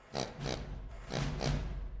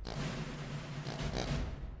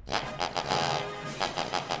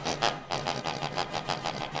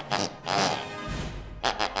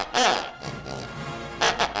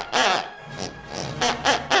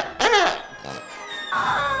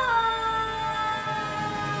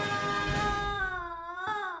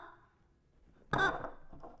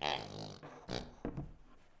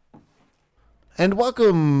And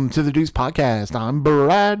welcome to the Deuce Podcast. I'm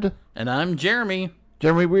Brad. And I'm Jeremy.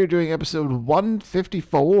 Jeremy, we're doing episode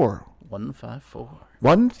 154. 154.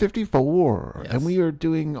 154. Yes. And we are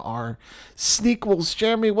doing our Sneak-quels.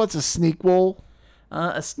 Jeremy, what's a Sneak-quel?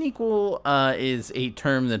 A Sneak-quel is a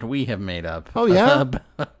term that we have made up. Oh, yeah?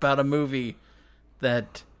 About a movie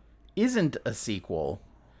that isn't a sequel,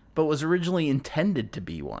 but was originally intended to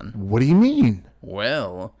be one. What do you mean?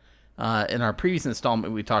 Well, in our previous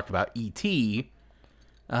installment, we talked about E.T.,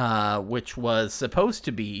 which was supposed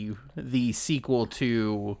to be the sequel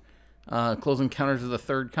to Close Encounters of the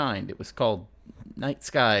Third Kind. It was called Night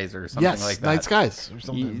Skies or something like that. Night Skies or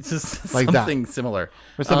something. It's just like something that. similar.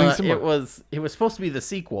 Or something similar. It was supposed to be the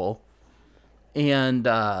sequel, and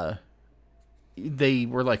they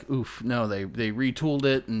were like, "Oof, no!" They retooled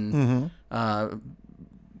it, and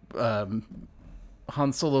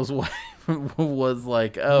Han Solo's wife was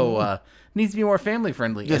like, "Oh, needs to be more family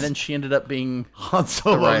friendly," Yes. and then she ended up being Han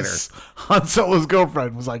writer. Solo's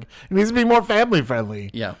girlfriend was like, it needs to be more family friendly.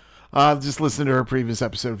 Yeah. Just listen to our previous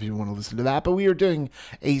episode if you want to listen to that. But we are doing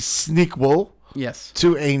a Sneak-quel Yes.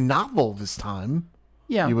 to a novel this time.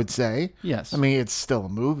 Yeah. You would say. Yes. I mean, it's still a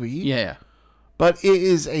movie. Yeah. But it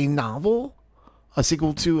is a novel, a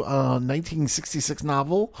sequel to a 1966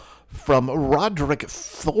 novel from Roderick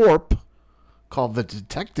Thorpe called The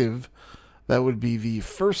Detective. That would be the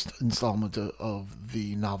first installment of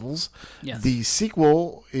the novels. Yes. The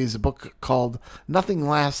sequel is a book called Nothing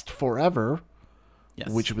Lasts Forever, Yes.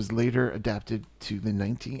 which was later adapted to the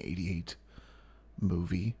 1988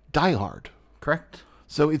 movie Die Hard. Correct.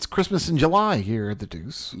 So it's Christmas in July here at the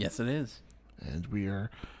Deuce. Yes, it is. And we are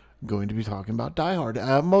going to be talking about Die Hard.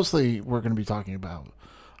 Mostly we're going to be talking about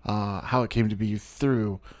how it came to be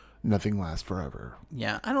through Nothing Lasts Forever.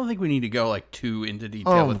 Yeah, I don't think we need to go like too into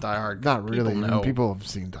detail with Die Hard. Not really. People I know. mean, people have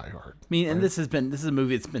seen Die Hard. I mean, and this is a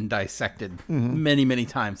movie that's been dissected many, many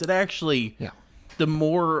times. It actually, Yeah. the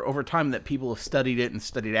more over time that people have studied it and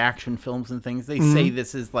studied action films and things, they say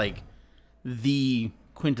this is like the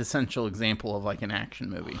quintessential example of like an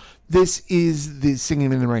action movie. This is the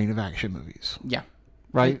Singing in the Rain of action movies, Yeah,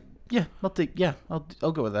 right? I'll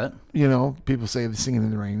go with that. You know, people say the Singing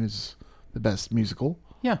in the Rain is the best musical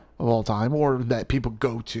Yeah. of all time, or that people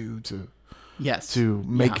go to Yes.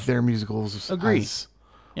 make their musicals Agree. as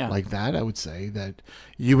Yeah. like that. I would say that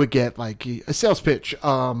you would get like a sales pitch.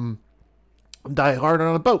 Die Hard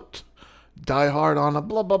on a boat. Die Hard on a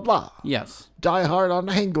blah, blah, blah. Yes. Die Hard on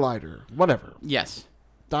a hang glider. Whatever. Yes.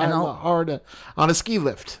 Die And I'll- Hard on a ski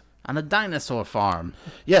lift. On a dinosaur farm.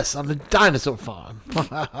 Yes, on a dinosaur farm.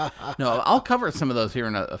 No, I'll cover some of those here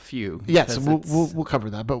in a few. Yes, because we'll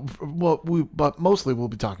cover that. But mostly we'll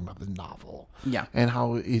be talking about the novel. Yeah. And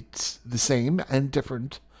how it's the same and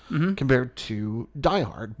different compared to Die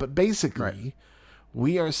Hard. But basically,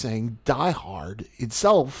 we are saying Die Hard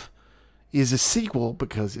itself is a sequel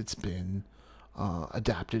because it's been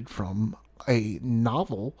adapted from a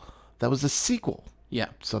novel that was a sequel. Yeah.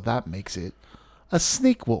 So that makes it a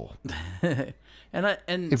Sneak-quel. and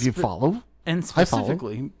If you follow. And I follow.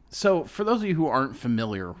 specifically, so for those of you who aren't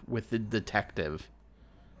familiar with The Detective,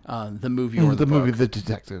 the movie or the book, movie The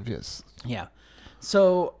Detective, yes. yeah.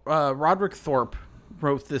 So Roderick Thorpe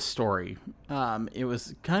wrote this story. It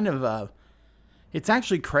was kind of it's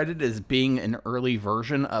actually credited as being an early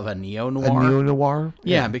version of a neo-noir. A neo-noir?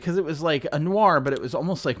 Yeah, because it was like a noir, but it was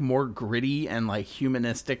almost like more gritty and like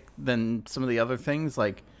humanistic than some of the other things.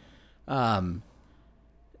 Like,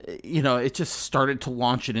 it just started to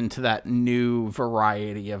launch it into that new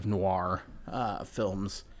variety of noir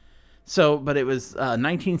films. So, but it was a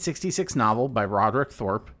 1966 novel by Roderick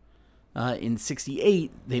Thorpe. In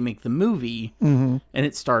 68, they make the movie, and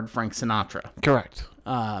it starred Frank Sinatra. Correct.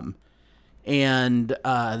 And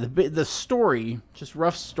the story, just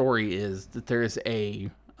rough story, is that there's a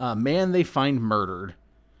man they find murdered.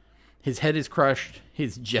 His head is crushed.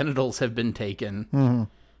 His genitals have been taken.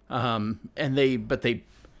 And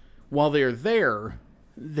while they're there,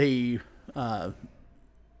 they're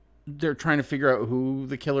trying to figure out who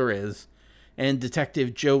the killer is. And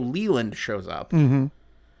Detective Joe Leland shows up. And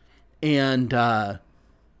Joe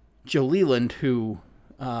Leland, who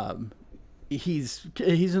he's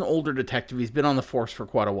an older detective. He's been on the force for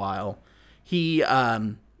quite a while. He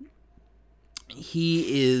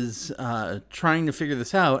is trying to figure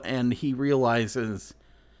this out, and he realizes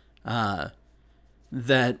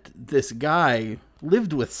that this guy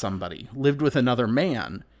lived with another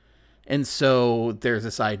man. And so there's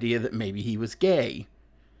this idea that maybe he was gay.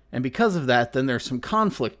 And because of that, then there's some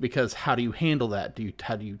conflict, because how do you handle that?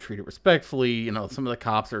 How do you treat it respectfully? Some of the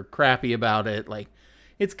cops are crappy about it. Like,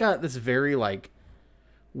 it's got this very, like,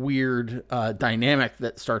 weird dynamic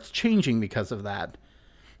that starts changing because of that.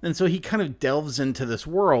 And so he kind of delves into this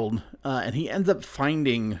world, and he ends up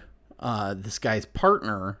finding this guy's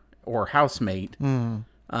partner or housemate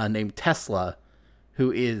named Tesla,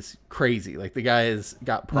 who is crazy. Like, the guy has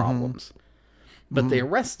got problems. But they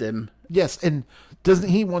arrest him. Yes, and doesn't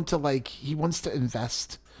he want to, like, he wants to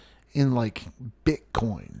invest in, like,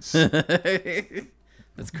 Bitcoins.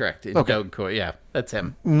 That's correct. In Okay. Dogecoin. Yeah, that's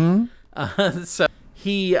him. Mm-hmm. So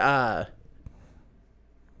he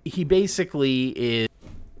basically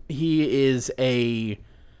is a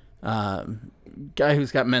guy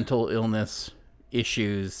who's got mental illness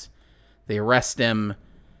issues. They arrest him.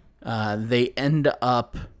 They end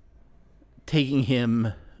up taking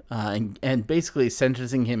him and basically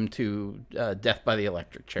sentencing him to death by the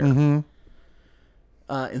electric chair. In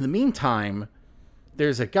the meantime,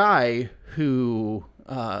 there's a guy who,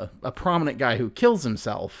 a prominent guy who kills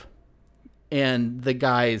himself, and the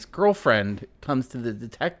guy's girlfriend comes to the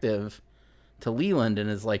detective, to Leland, and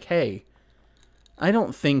is like, hey, I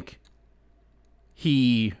don't think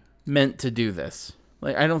he meant to do this.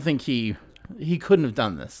 Like, I don't think he couldn't have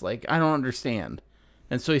done this. Like, I don't understand.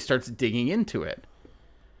 And so he starts digging into it.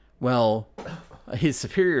 Well, his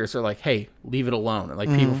superiors are like, hey, leave it alone. And, like,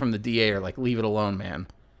 people from the DA are like, leave it alone, man.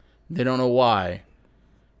 They don't know why.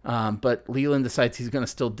 But Leland decides he's going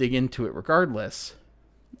to still dig into it regardless.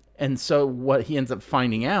 And so what he ends up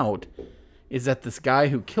finding out is that this guy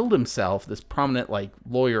who killed himself, this prominent, like,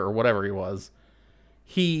 lawyer or whatever he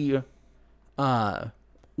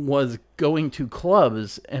was going to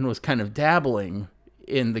clubs and was kind of dabbling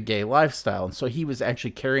in the gay lifestyle. And so he was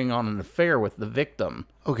actually carrying on an affair with the victim.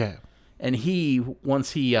 Okay. And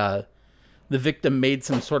once the victim made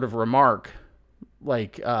some sort of remark,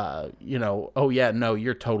 like, oh yeah, no,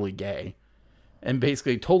 you're totally gay, and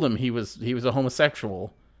basically told him he was a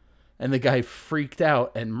homosexual, and the guy freaked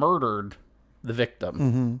out and murdered the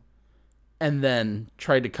victim, and then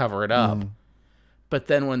tried to cover it up. But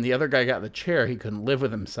then when the other guy got in the chair, he couldn't live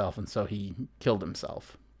with himself, and so he killed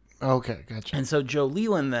himself. Okay, gotcha. And so Joe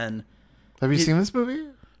Leland then... Have you seen this movie?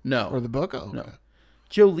 No. Or the book? Oh, okay. No.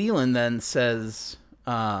 Joe Leland then says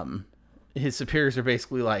his superiors are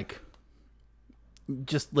basically like,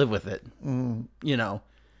 just live with it. You know.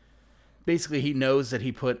 Basically, he knows that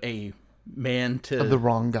he put a man to... The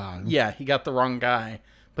wrong guy. Yeah, he got the wrong guy,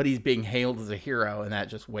 but he's being hailed as a hero, and that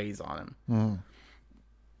just weighs on him.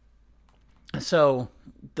 So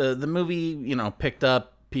the movie, picked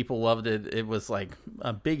up. People loved it. It was like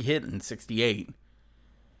a big hit in '68.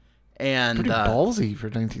 And pretty ballsy for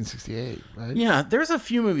 1968, right? Yeah, there's a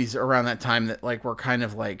few movies around that time that like were kind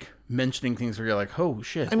of like mentioning things where you're like, oh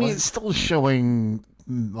shit. I mean, it's still showing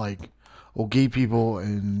like gay people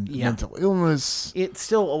and mental illness. It's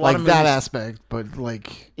still a lot like of movies, that aspect, but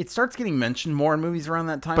like it starts getting mentioned more in movies around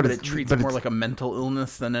that time, but it treats it more like a mental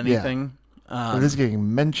illness than anything. It is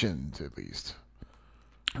getting mentioned at least,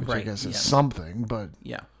 which I guess is something. But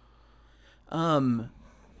yeah.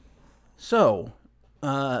 So,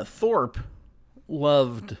 Thorpe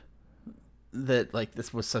loved that, like,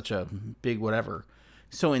 this was such a big whatever.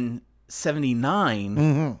 So in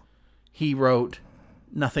 '79, he wrote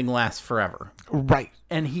Nothing Lasts Forever. Right.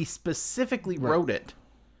 And he specifically wrote it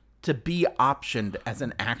to be optioned as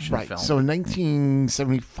an action film. So in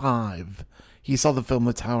 1975, he saw the film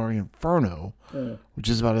The Towering Inferno, which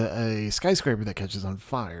is about a skyscraper that catches on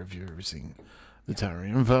fire, if you've ever seen The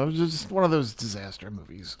Towering Inferno. It's just one of those disaster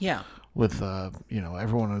movies. Yeah. With,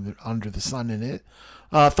 everyone under the sun in it.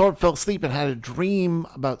 Thorpe fell asleep and had a dream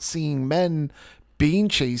about seeing men being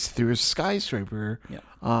chased through a skyscraper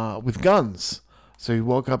with guns. So he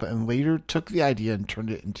woke up and later took the idea and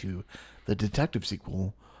turned it into the detective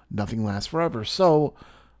sequel, Nothing Lasts Forever. So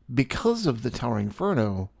because of The Towering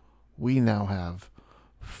Inferno, we now have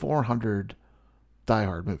 400 Die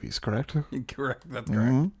Hard movies, correct? Correct. That's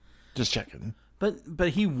correct. Just checking. But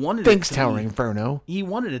he wanted Thanks, it to Towering Inferno. He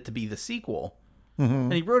wanted it to be the sequel.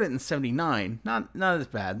 And he wrote it in '79. Not as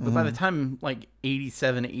bad. But by the time like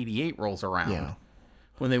 87, 88 rolls around,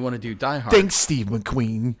 when they want to do Die Hard. Thanks, Steve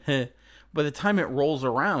McQueen. By the time it rolls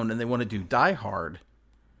around and they want to do Die Hard,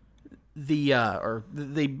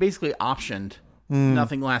 they basically optioned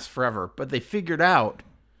Nothing Lasts Forever. But they figured out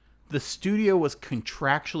the studio was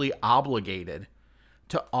contractually obligated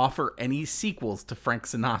to offer any sequels to Frank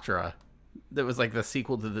Sinatra. That was like the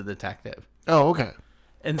sequel to The Detective. Oh, okay.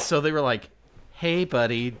 And so they were like, hey,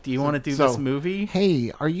 buddy, do you want to do this movie?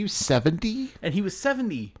 Hey, are you 70? And he was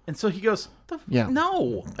 70. And so he goes, Yeah.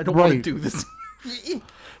 No, I don't want to do this movie.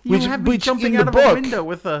 You Which have me jumping in out the of book, a window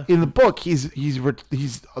with a... In the book, he's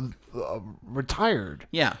retired.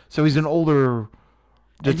 Yeah. So he's an older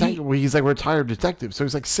Well, he's like a retired detective, so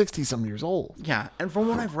he's like 60-some years old. Yeah, and from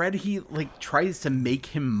what I've read, he like tries to make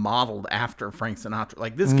him modeled after Frank Sinatra.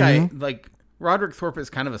 Like this guy, like Roderick Thorpe is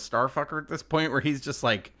kind of a starfucker at this point, where he's just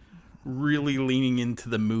like really leaning into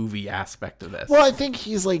the movie aspect of this. Well, I think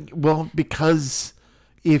he's like, because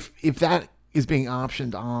if that is being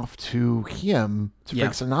optioned off to him, to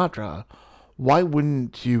Frank Sinatra, why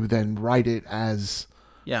wouldn't you then write it as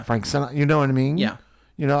Frank Sinatra? You know what I mean? Yeah.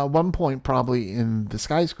 You know, at one point, probably in the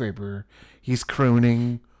skyscraper, he's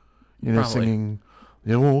crooning, singing,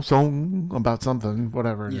 song about something,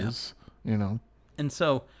 whatever it is, And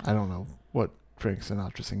so I don't know what Frank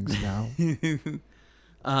Sinatra sings now.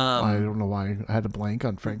 I don't know why I had a blank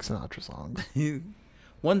on Frank Sinatra songs.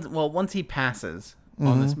 Once he passes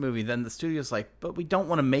on this movie, then the studio's like, but we don't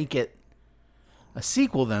want to make it a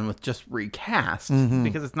sequel then with just recast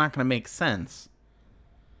because it's not going to make sense.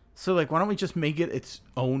 So, like, why don't we just make it its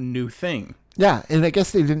own new thing? Yeah, and I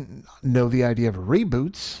guess they didn't know the idea of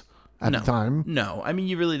reboots at the time. No, I mean,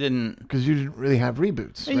 you really didn't. Because you didn't really have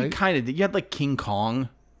reboots, right? You kind of did. You had, like, King Kong.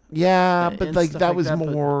 Yeah, but, like, that was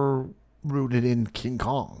more rooted in King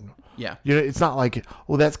Kong. Yeah. It's not like,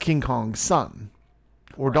 that's King Kong's son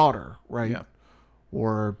or daughter, right? Yeah.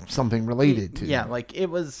 Or something related to. Yeah, like,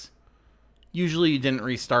 it was... Usually you didn't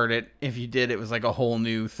restart it. If you did, it was like a whole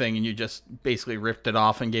new thing, and you just basically ripped it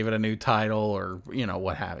off and gave it a new title or,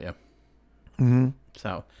 what have you. Mm-hmm.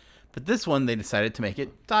 So, but this one, they decided to make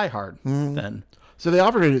it Die Hard then. So they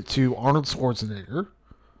offered it to Arnold Schwarzenegger.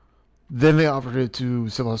 Then they offered it to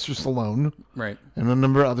Sylvester Stallone. Right. And a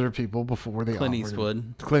number of other people before they Clint offered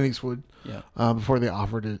Eastwood. it. Clint Eastwood. Yeah. Before they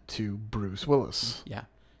offered it to Bruce Willis. Yeah.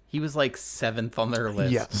 He was like 7th on their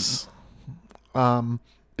list. Yes.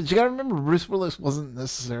 But you got to remember, Bruce Willis wasn't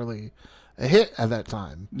necessarily a hit at that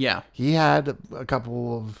time. Yeah. He had a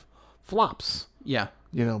couple of flops. Yeah.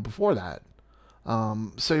 Before that.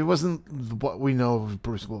 So he wasn't what we know of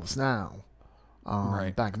Bruce Willis now.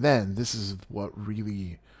 Right. Back then, this is what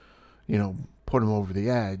really, put him over the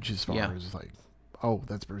edge as far as like, oh,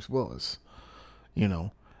 that's Bruce Willis.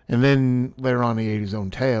 And then later on, he ate his own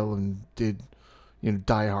tail and did,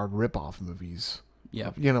 Die Hard ripoff movies.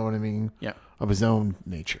 Yeah. You know what I mean? Yeah. Of his own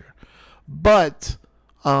nature. But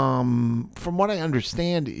from what I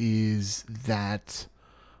understand is that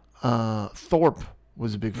Thorpe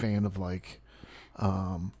was a big fan of like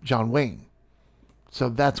John Wayne. So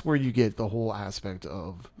that's where you get the whole aspect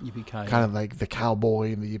of Yippee-ki-yay. kind of like the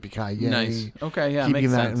cowboy and the yippee-ki-yay. Nice. Okay, yeah, keeping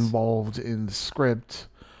makes that sense. involved in the script.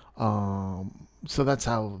 So that's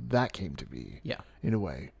how that came to be. Yeah. In a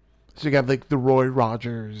way. So you got like the Roy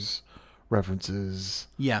Rogers references.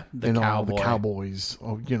 Yeah, the Cowboys.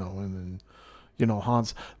 Oh, and then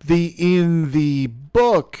Hans. In the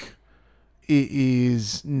book, it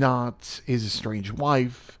is not his estranged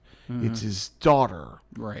wife. It's his daughter.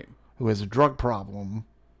 Right. Who has a drug problem,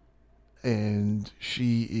 and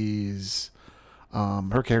she is,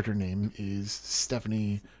 her character name is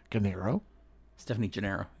Stephanie Gennaro. Stephanie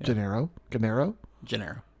Gennaro. Yeah. Gennaro.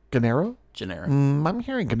 I'm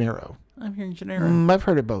hearing Gennaro. I'm hearing Gennaro. I've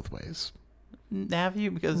heard it both ways. Have you?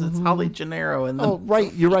 Because it's Holly Gennaro. And Oh,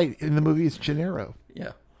 right. You're right. In the movie, it's Gennaro.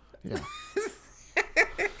 Yeah. Yeah.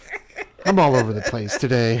 I'm all over the place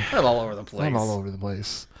today. I'm all over the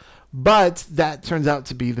place. But that turns out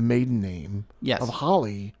to be the maiden name of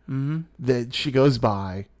Holly that she goes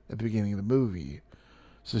by at the beginning of the movie.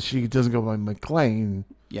 So she doesn't go by McClane.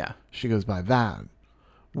 Yeah. She goes by that,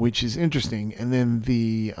 which is interesting. And then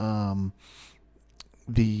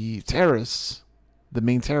the terrorist, the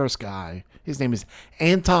main terrorist guy, his name is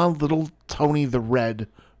Anton Little Tony the Red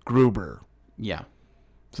Gruber. Yeah.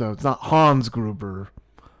 So it's not Hans Gruber.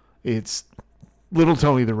 It's Little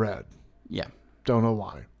Tony the Red. Yeah. Don't know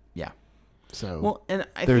why. Yeah. So and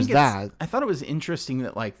I there's think that. I thought it was interesting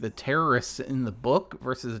that like the terrorists in the book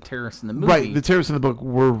versus the terrorists in the movie. Right. The terrorists in the book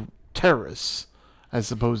were terrorists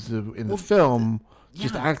as opposed to in the film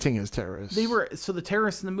just acting as terrorists. So the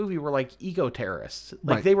terrorists in the movie were like ego terrorists.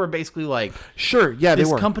 Like Right. they were basically like, sure, yeah, they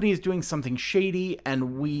were. This company is doing something shady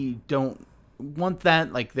and we don't want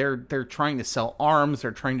that. Like they're trying to sell arms,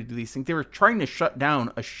 they're trying to do these things. They were trying to shut down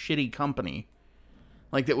a shitty company.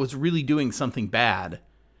 Like that was really doing something bad.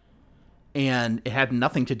 And it had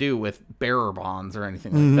nothing to do with bearer bonds or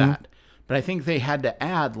anything like that. But I think they had to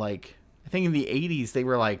add, like, I think in the 80s they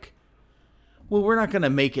were like, well, we're not going to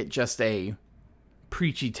make it just a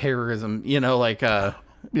preachy terrorism, like a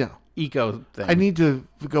eco thing. I need to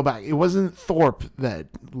go back. It wasn't Thorpe that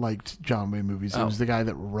liked John Wayne movies. It was the guy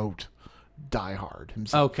that wrote Die Hard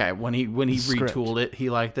himself. Okay, when he retooled it, he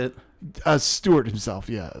liked it. Stewart himself,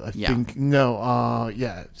 I think. No,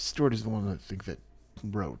 Stewart is the one I think that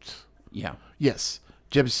wrote. Yeah. Yes.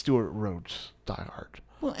 Jeb Stewart wrote Die Hard.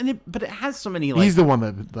 Well, but it has so many like. He's the one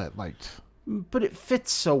that liked. But it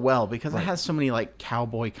fits so well because it has so many like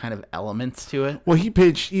cowboy kind of elements to it. Well, he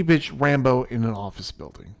pitched Rambo in an office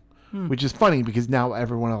building, which is funny because now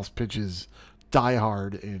everyone else pitches Die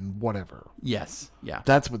Hard in whatever. Yes. Yeah.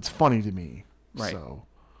 That's what's funny to me. Right. So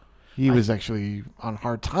he was actually on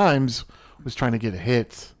Hard Times, was trying to get a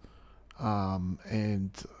hit, and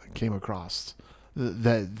came across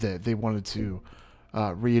that they wanted to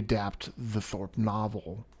readapt the Thorpe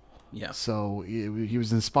novel. Yeah. So he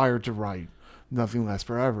was inspired to write Nothing Lasts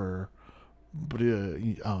Forever, but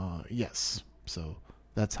yes. So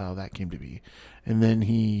that's how that came to be. And then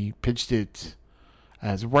he pitched it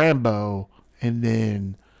as Rambo, and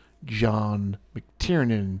then John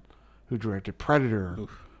McTiernan, who directed Predator,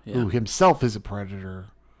 who himself is a predator,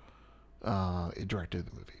 directed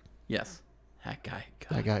the movie. Yes. That guy.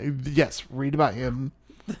 That guy. Yes, read about him,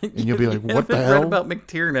 and you'll be like, "What the hell?" Read about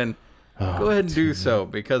McTiernan. Go ahead and do so,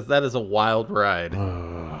 because that is a wild ride.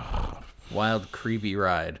 Wild, creepy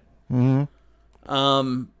ride.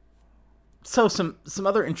 Mm-hmm. So some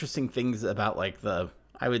other interesting things about like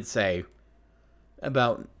I would say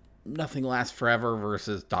about Nothing Lasts Forever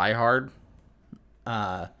versus Die Hard.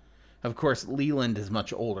 Of course, Leland is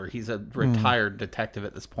much older. He's a retired detective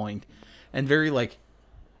at this point, and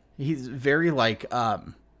he's very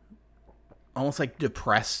almost like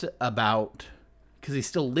depressed about. Because he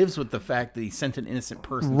still lives with the fact that he sent an innocent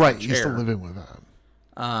person to the chair. He's still living with that.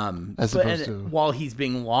 As opposed to... While he's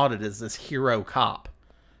being lauded as this hero cop.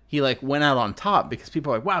 He, went out on top because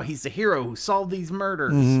people are like, wow, he's the hero who solved these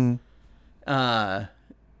murders. Mm-hmm.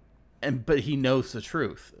 But he knows the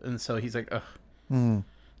truth. And so he's like, ugh. Mm.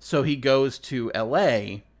 So he goes to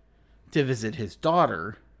L.A. to visit his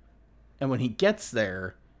daughter. And when he gets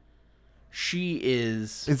there, she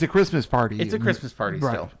is... It's a Christmas party. It's a Christmas party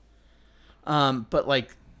still. But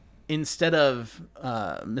instead of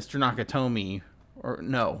Mr. Nakatomi, or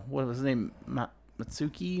no, what was his name?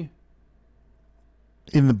 Matsuki?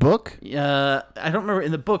 In the book? I don't remember.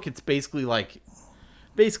 In the book, it's basically like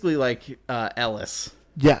Ellis.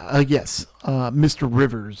 Yeah. Yes. Mr.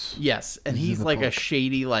 Rivers. Yes, and he's like book. A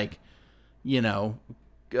shady, piano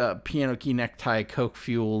key necktie, coke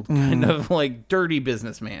fueled kind of dirty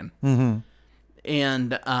businessman. Mm-hmm.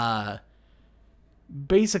 And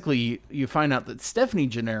basically, you find out that Stephanie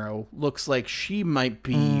Gennaro looks like she might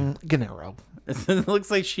be... Gennaro. It looks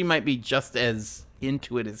like she might be just as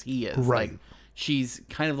into it as he is. Right. She's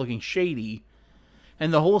kind of looking shady.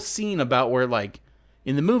 And the whole scene about where,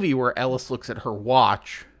 in the movie where Ellis looks at her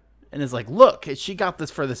watch and is like, look, she got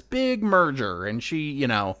this for this big merger. And she,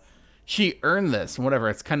 she earned this and whatever.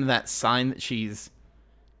 It's kind of that sign that she's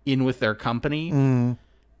in with their company. In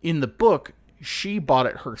the book... She bought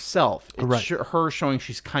it herself. It's her showing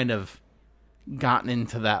she's kind of gotten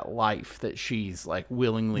into that life, that she's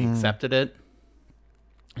willingly accepted it.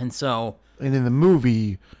 And so... And in the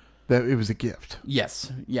movie, that it was a gift.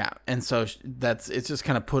 Yes. Yeah. And so it's just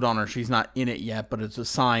kind of put on her. She's not in it yet, but it's a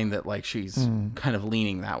sign that she's kind of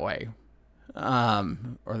leaning that way.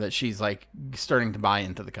 Or that she's starting to buy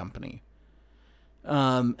into the company.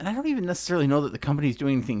 And I don't even necessarily know that the company's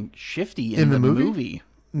doing anything shifty in the movie.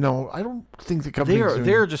 No, I don't think the company.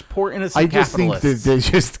 They're just poor innocent capitalists. I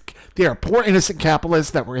just think they are poor innocent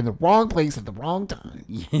capitalists that were in the wrong place at the wrong time.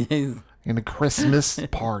 In a Christmas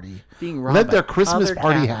party. Let their Christmas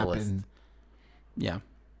party happen. Yeah.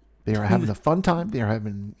 They are having a fun time. They are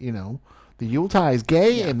having, the Yuletide is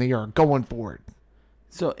gay and they are going for it.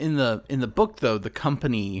 So in the book though, the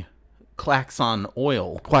company Klaxon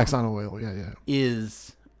Oil,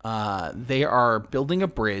 is they are building a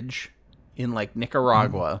bridge in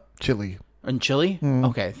Nicaragua. Chile. In Chile?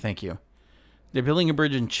 Okay, thank you. They're building a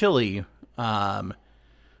bridge in Chile,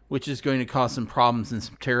 which is going to cause some problems and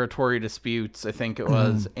some territory disputes, I think it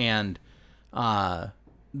was. And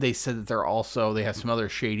they said that they have some other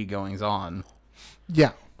shady goings on.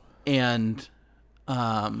 Yeah. And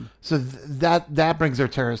so that brings their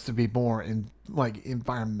terrorists to be more in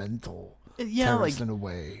environmental terrorists in a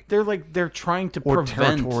way. They're trying to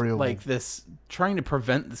prevent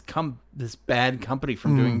this bad company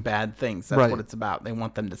from doing bad things. That's what it's about. They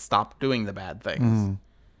want them to stop doing the bad things.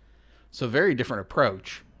 So very different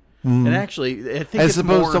approach. And actually, I think as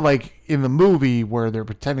opposed to in the movie where they're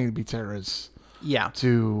pretending to be terrorists. Yeah.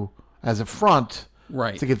 As a front.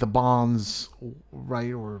 Right. To get the bonds,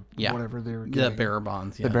 right, or whatever they're getting. The bearer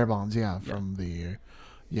bonds, The bearer bonds, from the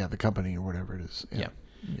company or whatever it is. Yeah.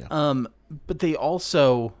 But they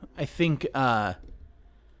also, I think that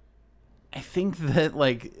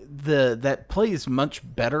that plays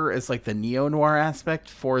much better as the neo-noir aspect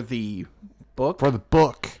for the book. For the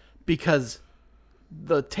book. Because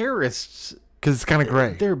the terrorists, because it's kind of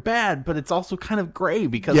gray. they're bad, but it's also kind of gray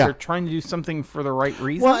because Yeah. they're trying to do something for the right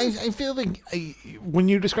reason. Well, I feel like when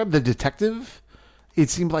you describe the detective, it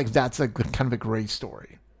seemed like that's kind of a gray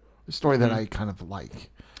story, a story that I kind of like.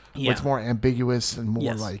 Yeah. It's more ambiguous and more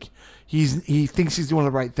Yes. like he thinks he's doing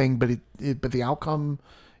the right thing, but but the outcome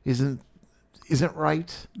isn't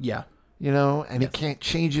right. Yeah. You know, and he can't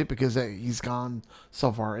change it because he's gone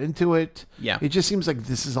so far into it. Yeah. It just seems like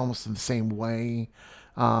this is almost in the same way.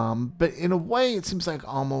 But in a way, it seems like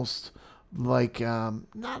almost like, not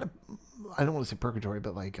I don't want to say purgatory,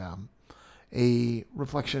 but like a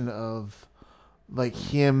reflection of like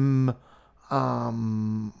him.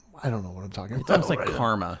 I don't know what I'm talking about. It's almost like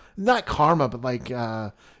karma. Not karma, but like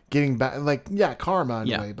getting back, like karma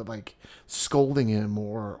in a way, but like scolding him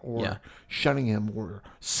or shunning him or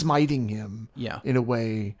smiting him in a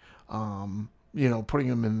way, putting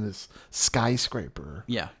him in this skyscraper,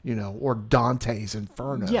 or Dante's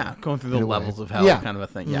Inferno, going through the levels of hell, kind of a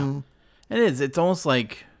thing. Mm-hmm. It is. It's almost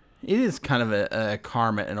like it is kind of a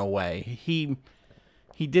karma in a way. He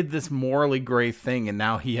did this morally gray thing, and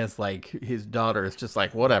now he has like his daughter is just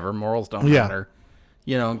like whatever, morals don't matter,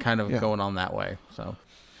 and kind of going on that way. So.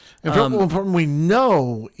 And from what we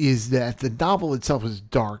know is that the novel itself is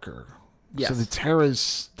darker. Yes. So the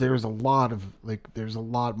terrorists, there's a lot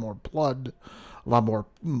more blood, a lot more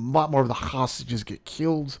of the hostages get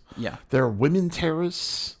killed. Yeah. There are women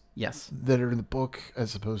terrorists. Yes. That are in the book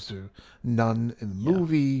as opposed to none in the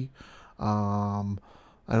movie. Obviously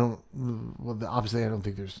I don't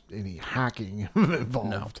think there's any hacking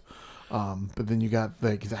involved. No. But then you got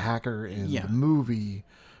like the hacker in the movie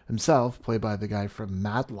himself, played by the guy from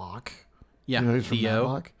Matlock. Yeah, you know, he's Theo. From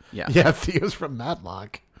Matlock. Yeah, Theo's from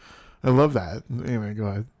Matlock. I love that. Anyway, go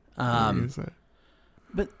ahead.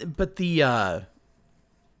 But the a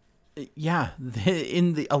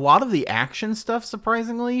lot of the action stuff,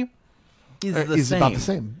 surprisingly, is about the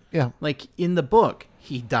same. Yeah, like in the book,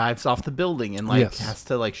 he dives off the building and has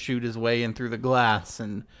to like shoot his way in through the glass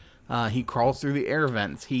and. He crawls through the air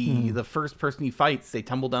vents. The first person he fights, they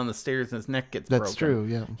tumble down the stairs and his neck gets broken. That's true,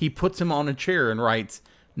 yeah. He puts him on a chair and writes,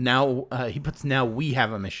 now we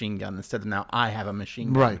have a machine gun instead of now I have a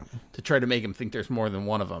machine gun. Right. To try to make him think there's more than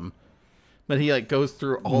one of them. But he like goes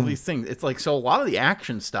through all these things. It's like, so a lot of the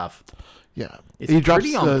action stuff. Yeah. It's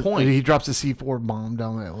pretty on point. He drops a C4 bomb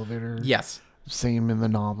down the elevator. Yes. Same in the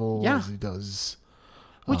novel as he does.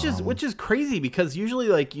 Which is crazy because usually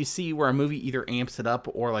like you see where a movie either amps it up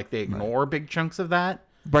or like they ignore big chunks of that.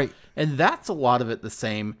 Right. And that's a lot of it the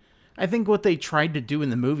same. I think what they tried to do in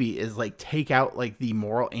the movie is like take out like the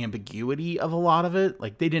moral ambiguity of a lot of it.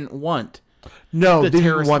 Like they didn't want they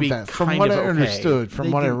didn't want to be that. From what I understood,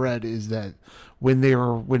 from what I read is that when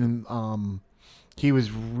he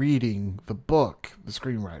was reading the book, the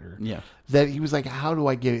screenwriter, that he was like, how do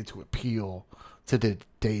I get it to appeal to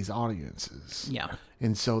today's audiences? Yeah.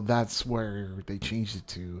 And so that's where they changed it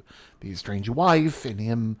to the estranged wife and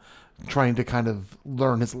him trying to kind of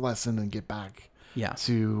learn his lesson and get back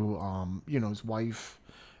to his wife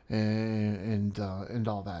and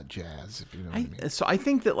all that jazz, if you know what I mean. So I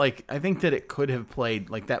think that it could have played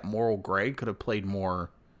like that moral gray could have played more.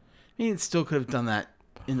 I mean, it still could have done that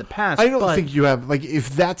in the past. I don't think you have like if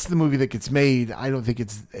that's the movie that gets made, I don't think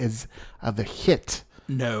it's as of the hit.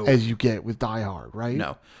 No, as you get with Die Hard, right?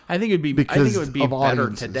 No, I think it would be better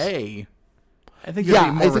audiences. Today. I think there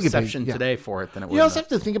would be more reception today for it than it would. You also have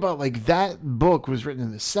to think about like that book was written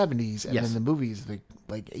in the 70s, and then the movies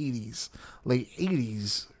like 80s, late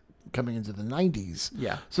 80s, coming into the 90s.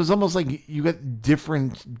 Yeah. So it's almost like you got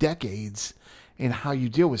different decades in how you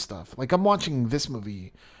deal with stuff. Like I'm watching this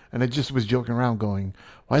movie. And I just was joking around going,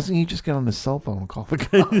 why doesn't he just get on his cell phone and call the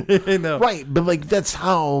guy? No. Right. But like, that's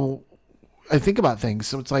how I think about things.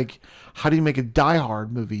 So it's like, how do you make a Die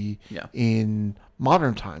Hard movie in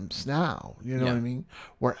modern times now? You know what I mean?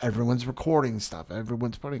 Where everyone's recording stuff.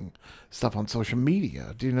 Everyone's putting stuff on social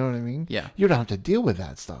media. Do you know what I mean? Yeah. You don't have to deal with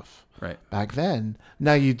that stuff. Right. Back then.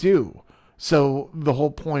 Now you do. So the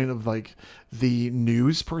whole point of like the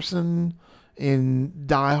news person in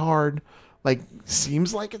Die Hard like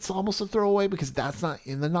seems like it's almost a throwaway because that's not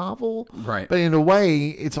in the novel. Right. But in a way,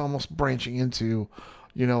 it's almost branching into,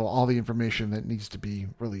 all the information that needs to be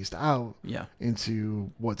released out into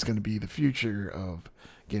what's going to be the future of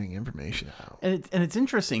getting information out. And it's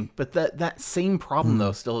interesting, but that same problem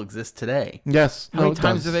though still exists today. Yes. How many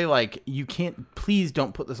times are they like, you can't, please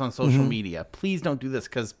don't put this on social media. Please don't do this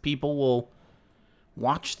because people will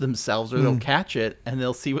watch themselves or they'll catch it and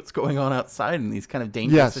they'll see what's going on outside in these kind of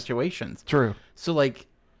dangerous situations. True. So like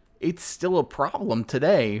it's still a problem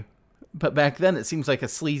today, but back then it seems like a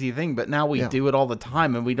sleazy thing, but now we do it all the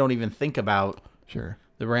time and we don't even think about Sure.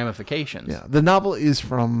 the ramifications. Yeah. The novel is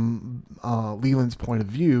from Leland's point of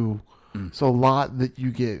view, so a lot that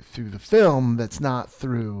you get through the film that's not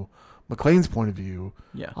through McClane's point of view,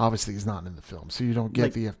 obviously is not in the film. So you don't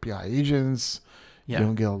get the FBI agents. You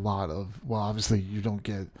don't get a lot of, well, obviously you don't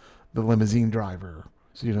get the limousine driver.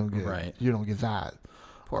 So you don't get you don't get that.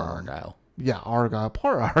 Poor Argyle. Yeah, Argyle.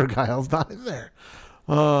 Poor Argyle's not in there.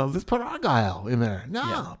 Let's put Argyle in there.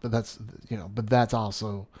 No, but that's but that's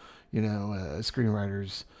also a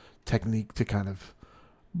screenwriter's technique to kind of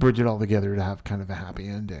bridge it all together to have kind of a happy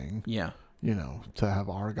ending. Yeah. To have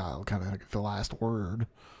Argyle kind of like the last word.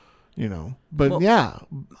 But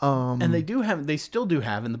and they still do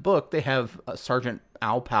have in the book. They have Sergeant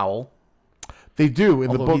Al Powell. They do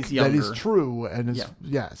in the book. That is true, and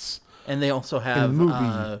yes. And they also have in the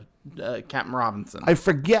movie, Captain Robinson. I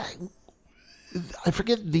forget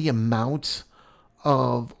the amount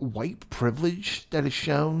of white privilege that is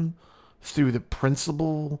shown through the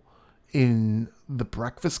principal in The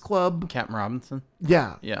Breakfast Club. Captain Robinson.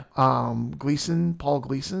 Yeah. Yeah. Gleason, Paul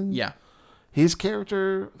Gleason. Yeah. His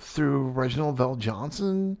character through Reginald Vell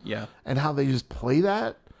Johnson. Yeah. And how they just play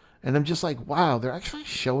that. And I'm just like, wow, they're actually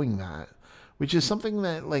showing that. Which is something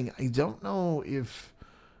that, I don't know if,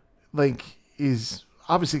 is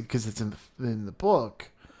obviously because it's in the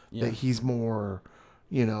book that he's more,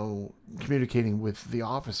 communicating with the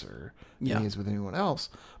officer than he is with anyone else.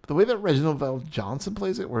 But the way that Reginald Vell Johnson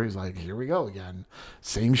plays it, where he's like, here we go again.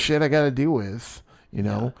 Same shit I got to deal with.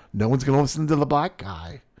 No one's going to listen to the black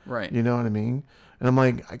guy. Right. You know what I mean? And I'm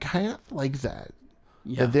like, I kind of like that.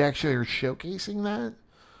 Yeah. That they actually are showcasing that.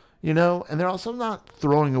 And they're also not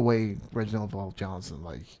throwing away Reginald Vell Johnson.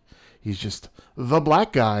 He's just the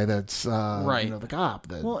black guy that's the cop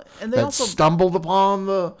that stumbled upon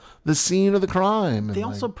the scene of the crime. They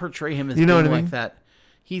also portray him as being like that.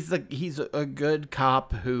 He's a good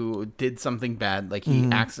cop who did something bad,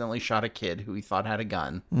 he accidentally shot a kid who he thought had a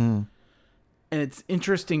gun. And it's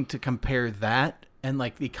interesting to compare that and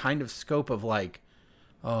the kind of scope of that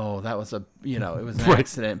was it was an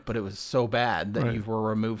accident, but it was so bad that you were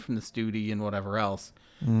removed from this duty and whatever else,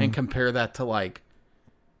 and compare that to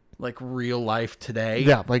real life today.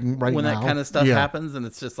 Yeah, right when now. That kind of stuff happens, and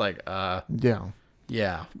it's just yeah.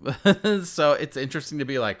 So it's interesting to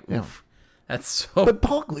be oof, that's so. But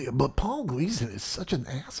Paul Gleason is such an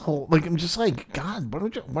asshole. I'm just God,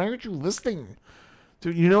 why aren't you listening?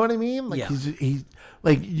 Dude, you know what I mean? He's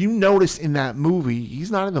you notice in that movie,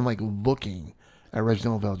 he's not even looking at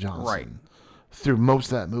Reginald Vell Johnson through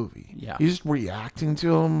most of that movie. Yeah. He's just reacting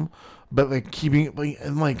to him, but keeping it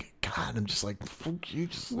and God, I'm just fuck you.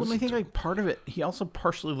 Well, I think part of it, he also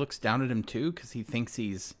partially looks down at him too, because he thinks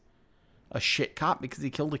he's a shit cop because he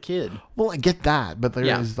killed a kid. Well, I get that, but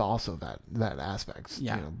there is also that aspect,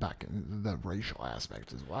 back in the racial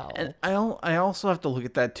aspect as well. And I also have to look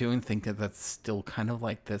at that too and think that that's still kind of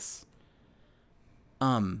this,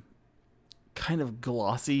 kind of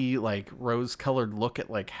glossy, rose-colored look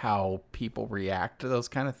at how people react to those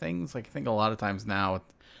kind of things. I think a lot of times now, at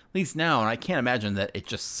least now, and I can't imagine that it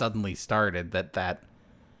just suddenly started, that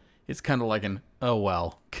it's kind of like an oh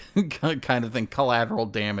well kind of thing, collateral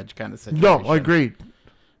damage kind of situation. No, I agree.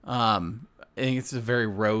 I think it's a very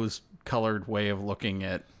rose-colored way of looking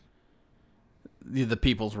at the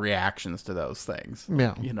people's reactions to those things.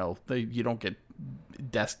 Yeah, you don't get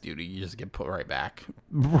desk duty; you just get put right back.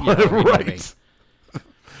 Right.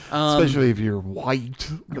 Especially if you're white.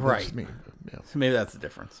 Right. So maybe that's the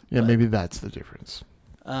difference. Yeah, maybe that's the difference.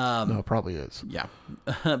 No, it probably is. Yeah.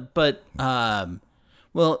 But,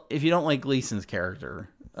 well, if you don't like Gleason's character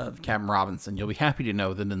of Captain Robinson, you'll be happy to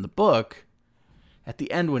know that in the book, at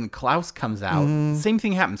the end when Klaus comes out, same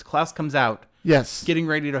thing happens. Klaus comes out. Yes. Getting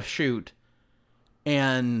ready to shoot.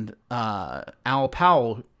 And Al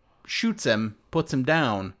Powell shoots him, puts him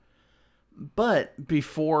down. But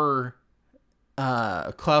before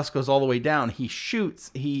Klaus goes all the way down, he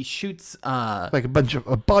shoots a bunch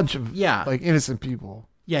of innocent people.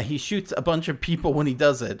 Yeah, he shoots a bunch of people when he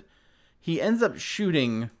does it. He ends up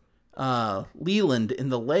shooting Leland in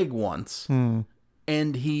the leg once,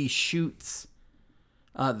 and he shoots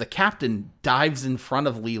the captain dives in front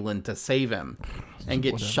of Leland to save him and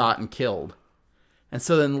gets shot and killed. And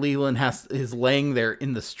so then Leland is laying there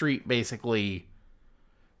in the street, basically,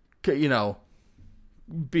 being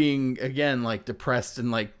again depressed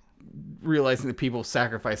and realizing that people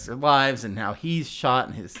sacrificed their lives and how he's shot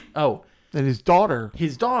and his daughter.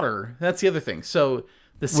 That's the other thing. So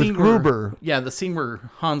the scene with Gruber. The scene where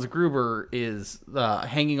Hans Gruber is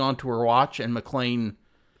hanging onto her watch and McClane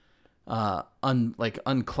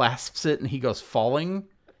unclasps it and he goes falling.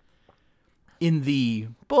 In the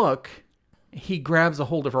book, he grabs a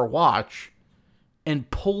hold of her watch and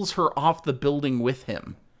pulls her off the building with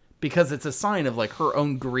him because it's a sign of like her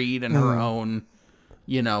own greed and her own,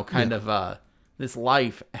 kind of this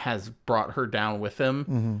life has brought her down with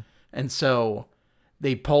him. And so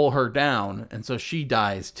they pull her down, and so she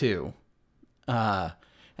dies too. And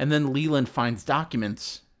then Leland finds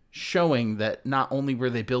documents showing that not only were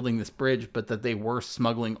they building this bridge, but that they were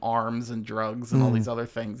smuggling arms and drugs and all these other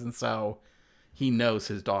things. And so he knows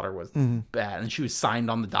his daughter was bad, and she was signed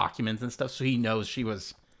on the documents and stuff. So he knows she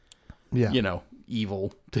was,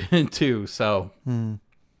 evil too. So,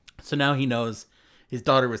 so now he knows his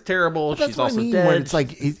daughter was terrible. She's also dead. When it's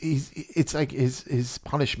like it's like his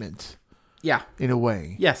punishment. Yeah, in a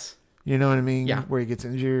way. Yes. You know what I mean? Yeah. Where he gets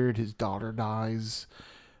injured, his daughter dies.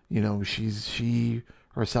 She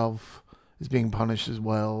herself is being punished as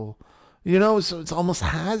well. So it's almost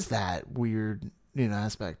has that weird,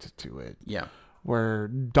 aspect to it. Yeah. Where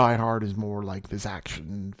Die Hard is more like this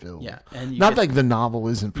action film. Yeah. And not like the novel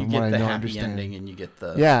isn't, from what I know. Understand. Ending and you get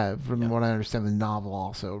the what I understand, the novel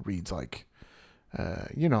also reads like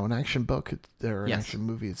an action book or an action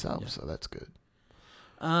movie itself, so that's good.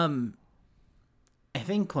 I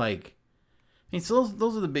think so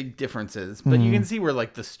those are the big differences, but you can see where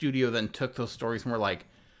like the studio then took those stories and were like,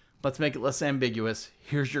 let's make it less ambiguous.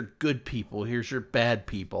 Here's your good people. Here's your bad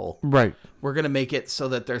people. Right. We're going to make it so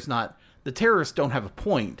that there's not, the terrorists don't have a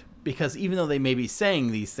point, because even though they may be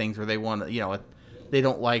saying these things where they want to, they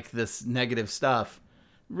don't like this negative stuff,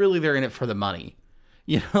 really they're in it for the money.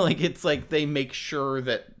 It's like they make sure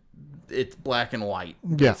that it's black and white,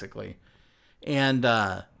 basically. And,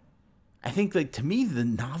 I think to me, the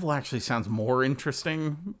novel actually sounds more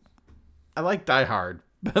interesting. I like Die Hard,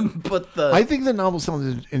 but I think the novel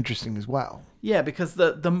sounds interesting as well. Yeah, because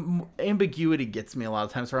the ambiguity gets me a lot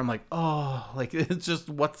of times where I'm like, oh, like it's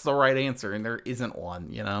just what's the right answer, and there isn't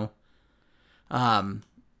one,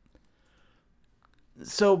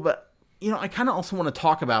 So, but I kind of also want to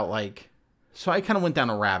talk about so I kind of went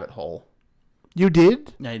down a rabbit hole. You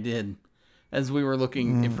did? I did, as we were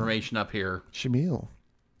looking information up here. Shamil.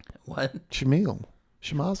 What? Shamil.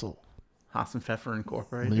 Shemazel. Haas and Pfeffer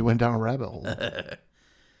Incorporated. You went down a rabbit hole.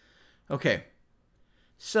 Okay.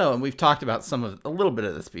 So, and we've talked about a little bit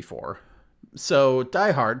of this before. So,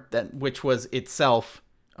 Die Hard, which was itself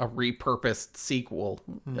a repurposed sequel,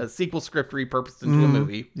 a sequel script repurposed into a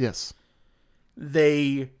movie. Yes.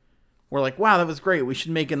 They were like, wow, that was great. We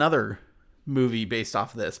should make another movie based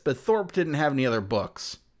off of this. But Thorpe didn't have any other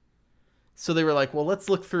books. So they were like, well, let's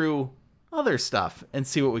look through other stuff and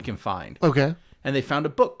see what we can find. Okay. And they found a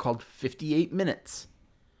book called 58 Minutes,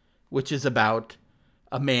 which is about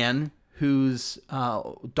a man whose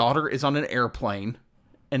daughter is on an airplane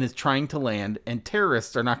and is trying to land, and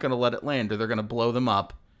terrorists are not going to let it land or they're going to blow them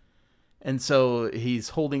up. And so these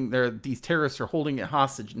terrorists are holding it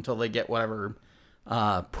hostage until they get whatever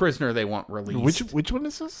prisoner they want released. Which one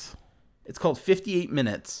is this? It's called 58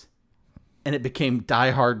 Minutes, and it became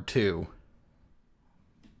Die Hard 2.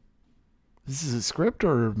 This is a script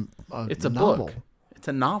or it's a novel? Book. It's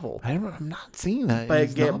a novel. I'm not seeing that.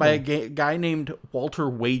 By a guy named Walter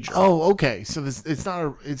Wager. Oh, okay. So it's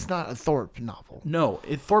not a Thorpe novel. No,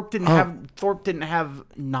 Thorpe didn't have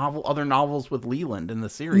other novels with Leland in the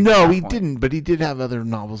series. No, he didn't. But he did have other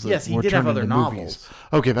novels. Yes, he did have other novels. Movies.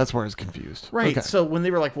 Okay, that's where I was confused. Right. Okay. So when they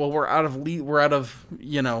were like, "Well, we're out of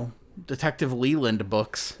Detective Leland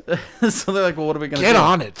books," so they're like, "Well, what are we going to do? Get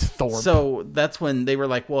on it, Thorpe." So that's when they were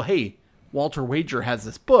like, "Well, hey, Walter Wager has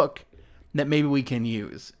this book that maybe we can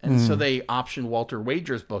use." And so they optioned Walter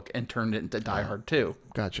Wager's book and turned it into Die Hard 2.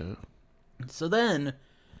 Gotcha. So then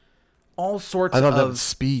all sorts I thought of... that was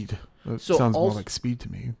Speed. That sounds more like Speed to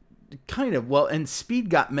me. Kind of. Well, and Speed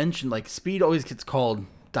got mentioned. Like, Speed always gets called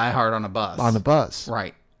Die Hard on a Bus. On a bus.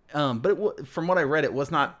 Right. But from what I read, it was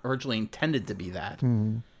not originally intended to be that.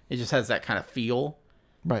 It just has that kind of feel.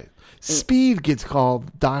 Right. Speed gets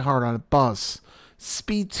called Die Hard on a Bus.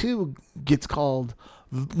 Speed 2 gets called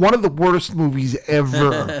one of the worst movies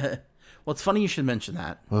ever. Well, it's funny you should mention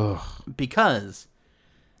that. Ugh. Because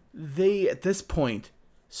at this point,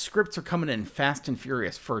 scripts are coming in fast and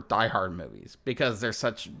furious for Die Hard movies because they're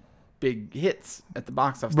such big hits at the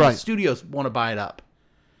box office. Right. The studios want to buy it up.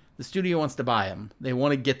 The studio wants to buy them. They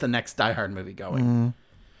want to get the next Die Hard movie going.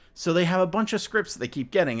 So they have a bunch of scripts that they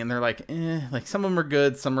keep getting, and they're like, like some of them are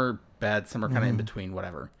good, some are bad, some are kind of in between,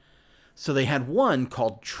 whatever. So they had one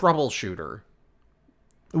called Troubleshooter.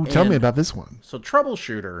 Ooh, tell me about this one. So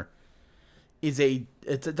Troubleshooter it's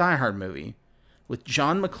a Die Hard movie with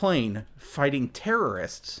John McClane fighting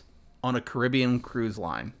terrorists on a Caribbean cruise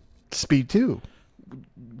line. Speed 2.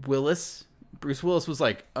 Bruce Willis was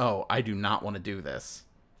like, oh, I do not want to do this.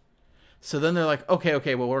 So then they're like,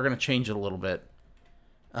 okay, well, we're going to change it a little bit.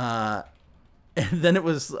 And then it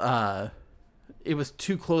was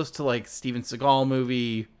too close to like Steven Seagal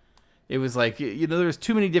movie. It was like, there was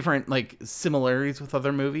too many different like similarities with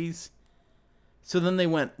other movies. So then they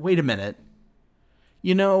went, wait a minute.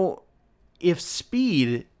 If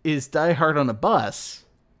Speed is Die Hard on a bus,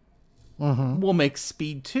 we'll make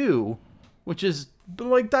Speed 2, which is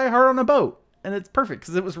like Die Hard on a boat. And it's perfect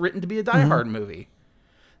because it was written to be a Die Hard movie.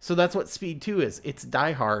 So that's what Speed 2 is. It's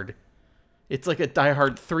Die Hard. It's like a Die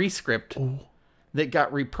Hard 3 script that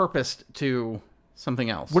got repurposed to something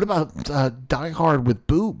else. What about Die Hard with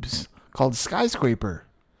boobs called Skyscraper?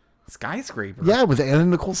 Skyscraper? Yeah, with Anna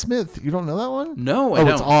Nicole Smith. You don't know that one? No, I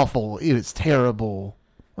don't. It's awful. It is terrible.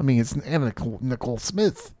 I mean, it's Anna Nicole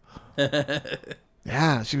Smith.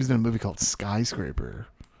 Yeah, she was in a movie called Skyscraper.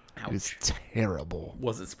 Ouch. It's terrible.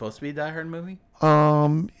 Was it supposed to be a Die Hard movie?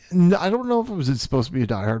 No, I don't know if it was supposed to be a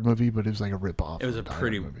Die Hard movie, but it was like a ripoff. It was a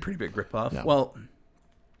pretty big ripoff. Yeah. Well,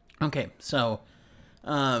 okay, so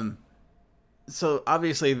obviously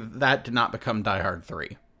that did not become Die Hard 3.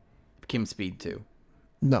 It became Speed 2.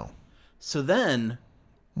 No. So then,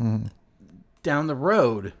 down the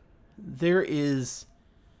road, there is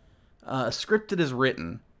a script that is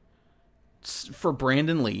written for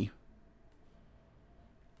Brandon Lee.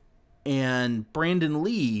 And Brandon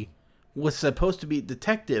Lee was supposed to be a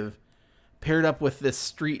detective paired up with this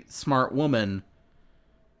street smart woman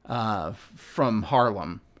from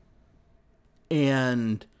Harlem.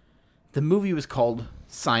 And the movie was called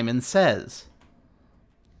Simon Says.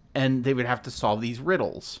 And they would have to solve these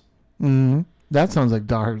riddles. That sounds like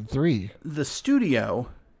Die Hard 3. The studio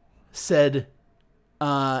said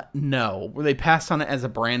no. They passed on it as a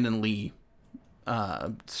Brandon Lee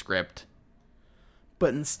script.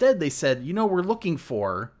 But instead they said, we are looking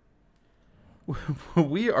for a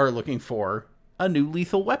new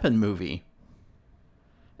Lethal Weapon movie.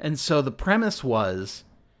 And so the premise was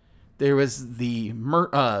there was the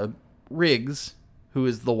Riggs, who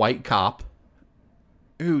is the white cop,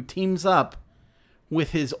 who teams up with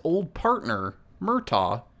his old partner,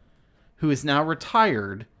 Murtaugh, who is now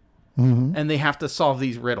retired, and they have to solve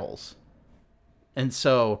these riddles. And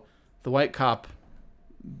so the white cop,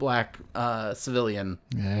 black civilian,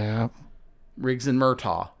 Riggs and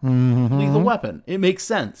Murtaugh, Lethal Weapon. It makes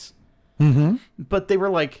sense. But they were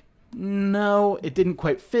like, no, it didn't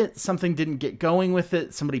quite fit. Something didn't get going with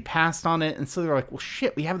it. Somebody passed on it. And so they were like, well,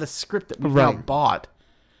 shit, we have the script that we've now bought.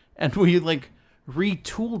 And we like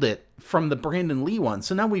retooled it from the Brandon Lee one.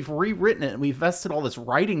 So now we've rewritten it and we've invested all this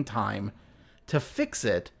writing time to fix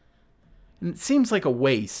it. And it seems like a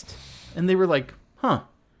waste. And they were like,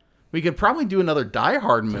 we could probably do another Die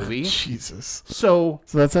Hard movie. Jesus. So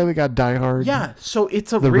that's how they got Die Hard? Yeah. So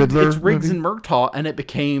it's it's Riggs and Murtaugh, and it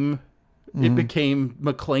became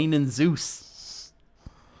McClane and Zeus.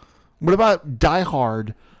 What about Die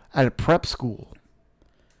Hard at a prep school?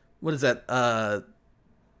 What is that?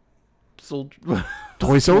 Toy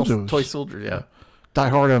Soldiers. Toy Soldiers, yeah. Die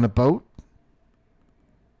Hard on a boat?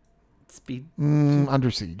 Speed. Under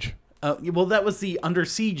Siege. Well, that was the Under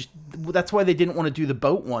Siege. That's why they didn't want to do the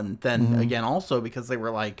boat one then again also, because they were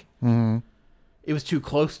like, it was too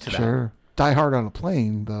close to that. Sure. Die Hard on a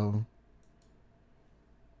plane, though.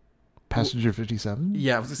 Passenger 57?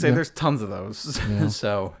 Yeah, I was going to say there's tons of those. Yeah.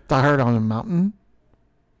 So Die Hard on a mountain?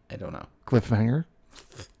 I don't know. Cliffhanger?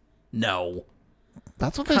 No.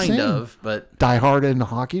 That's what they're saying. Kind of, but... Die Hard in a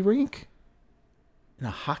hockey rink? In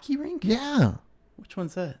a hockey rink? Yeah. Which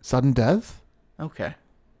one's that? Sudden Death? Okay.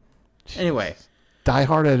 Anyway. Die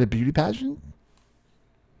Hard at a beauty pageant?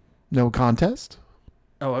 No contest?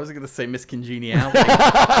 Oh, I was going to say Miss Congeniality.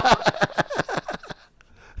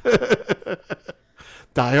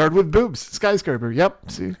 Die Hard with boobs. Skyscraper.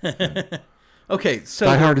 Yep. See? Okay, so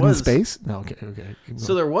Die Hard in space? No, okay.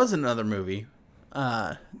 So there was another movie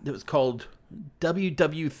that was called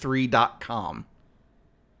WW3.com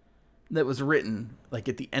that was written like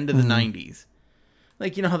at the end of the 90s.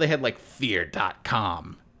 Like, you know how they had like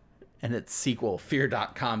Fear.com and its sequel,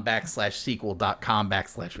 Fear.com /sequel.com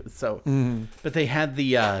 / so. But they had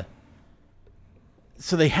the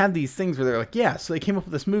so they had these things where they're like, yeah, so they came up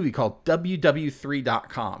with this movie called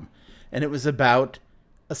WW3.com, and it was about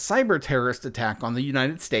a cyber terrorist attack on the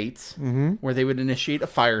United States where they would initiate a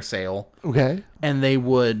fire sale. Okay. And they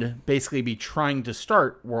would basically be trying to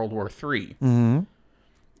start World War III.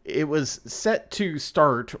 It was set to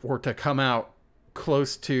start or to come out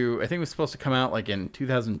close to, I think it was supposed to come out like in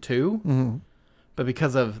 2002. But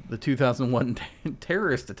because of the 2001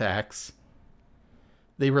 terrorist attacks,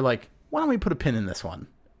 they were like, why don't we put a pin in this one?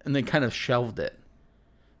 And they kind of shelved it.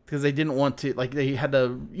 Because they didn't want to, like, they had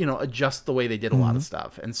to, adjust the way they did a lot of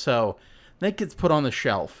stuff. And so that gets put on the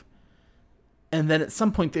shelf. And then at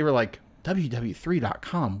some point they were like,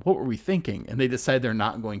 www3.com, what were we thinking? And they decided they're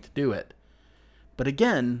not going to do it. But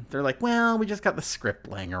again, they're like, well, we just got the script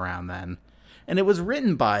laying around then. And it was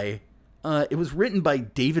written by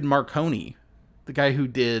David Marconi, the guy who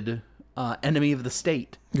did Enemy of the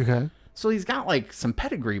State. Okay. So he's got like some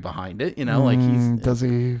pedigree behind it, like does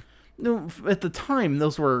he? No, at the time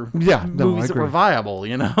those were movies that were viable,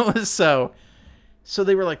 So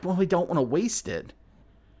they were like, well, we don't want to waste it.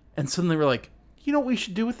 And so then they were like, you know what we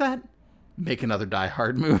should do with that? Make another Die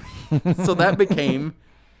Hard movie. So that became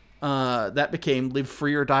Live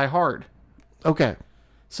Free or Die Hard. Okay.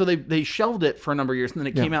 So they shelved it for a number of years, and then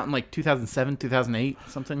it came out in like 2007, 2008,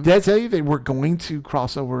 something. Did I tell you they were going to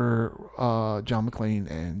cross over John McClane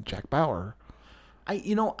and Jack Bauer?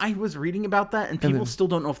 I was reading about that, and people still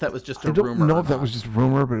don't know if that was just a rumor. I don't know if that was just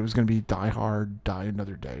rumor, but it was going to be Die Hard, Die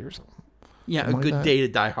Another Day or something. Yeah, A Good Day to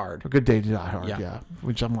Die Hard. A Good Day to Die Hard, yeah.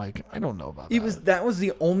 Which I'm like, I don't know about that. That was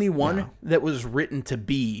the only one that was written to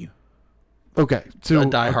be a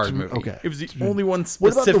Die Hard movie. Okay. It was the only one What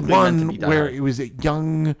specifically about the meant to one be Die where Hard. it was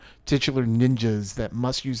young titular ninjas that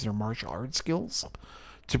must use their martial arts skills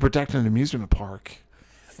to protect an amusement park,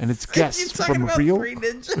 and it's guests from real Three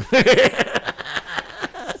Ninjas?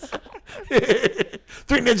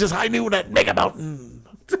 Three Ninjas High Noon at Mega Mountain.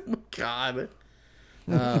 Oh my God.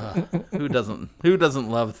 Who doesn't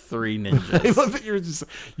love Three Ninjas? I love that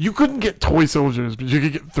you couldn't get toy soldiers, but you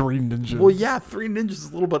could get Three Ninjas. Well, yeah, Three Ninjas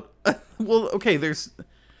is a little bit. Well, okay, there's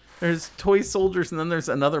Toy Soldiers, and then there's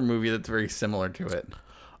another movie that's very similar to it.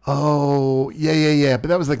 Oh, yeah. But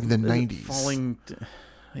that was like in the 90s.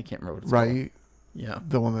 I can't remember what it's right? called. Yeah.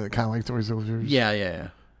 The one that kind of like Toy Soldiers. Yeah. Yeah.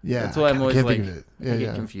 That's why I'm always like, I Yeah,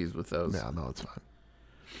 get confused with those. Yeah, no, it's fine.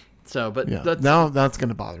 So, but now that's going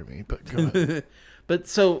to bother me, but go ahead. But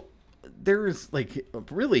so there's like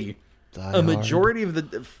really Die majority of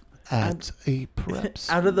the at a preps.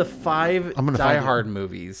 Out of the 5 I'm gonna Die find Hard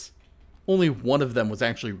movies, only one of them was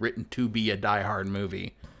actually written to be a Die Hard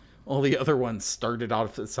movie. All the other ones started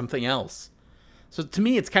out as something else. So to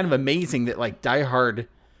me, it's kind of amazing that like Die Hard,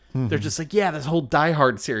 they're just like, yeah, this whole Die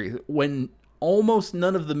Hard series, when almost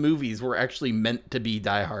none of the movies were actually meant to be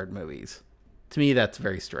Die Hard movies. To me, that's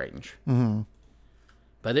very strange. Mm-hmm.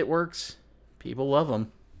 But it works. People love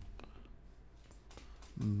them.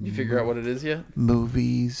 You figure out what it is yet?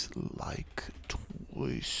 Movies like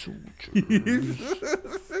Toy Soldiers.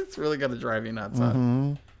 It's really going to drive you nuts,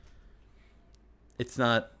 huh? It's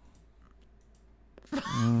not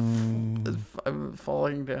I'm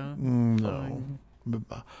falling down. No. The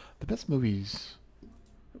best movies.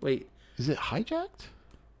 Wait. Is it Hijacked?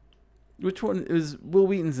 Which one? It was Will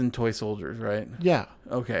Wheaton's in Toy Soldiers, right? Yeah.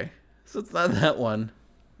 Okay. So it's not that one.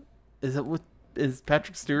 Is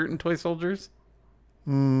Patrick Stewart in Toy Soldiers?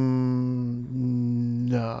 No.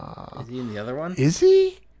 Is he in the other one? Is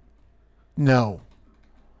he? No.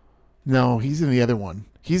 No, he's in the other one.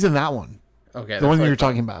 He's in that one. Okay. The one you're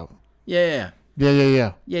talking about. Yeah.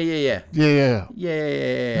 Yeah. Yeah.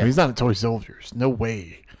 No, he's not in Toy Soldiers. No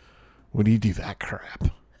way would he do that crap.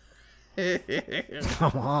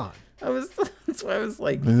 Come on. That's why I was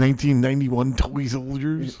like... The 1991 Toy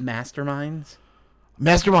Soldiers? Masterminds?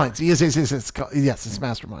 Masterminds. Yes, it's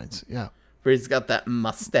Masterminds. Yeah. Where he's got that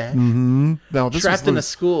mustache. Mm-hmm. No, Trapped in a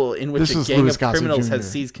school in which a gang of criminals has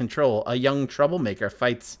Jr. seized control, a young troublemaker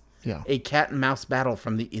fights Yeah. a cat and mouse battle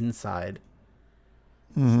from the inside.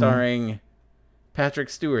 Starring Patrick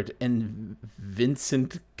Stewart and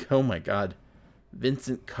Vincent... Oh, my God.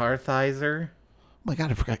 Vincent Kartheiser. Oh my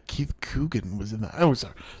God, I forgot Keith Coogan was in that. Oh,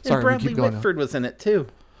 sorry. And Bradley Whitford was in it, too.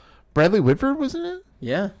 Bradley Whitford was in it?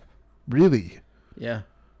 Yeah. Really? Yeah.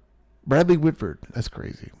 Bradley Whitford. That's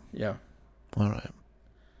crazy. Yeah. All right.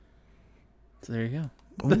 So there you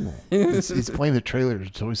go. Ooh, he's playing the trailer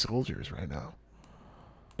to Toy Soldiers right now.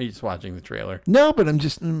 Are you just watching the trailer? No, but I'm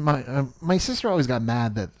just... My sister always got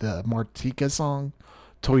mad that the Martika song,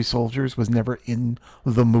 Toy Soldiers, was never in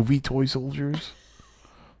the movie Toy Soldiers.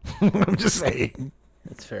 I'm just saying.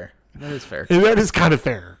 That's fair. That is fair. And that is kind of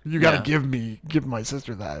fair. You got to give my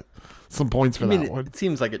sister some points for that one. It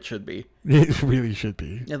seems like it should be. It really should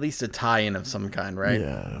be. At least a tie-in of some kind, right?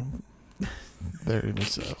 Yeah. Very much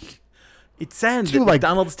so. It's sad that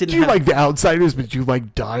McDonald's didn't have... Do you like The Outsiders, but you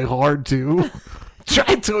like Die Hard too?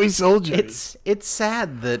 Try Toy Soldiers. It's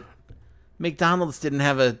sad that McDonald's didn't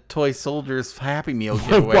have a Toy Soldiers Happy Meal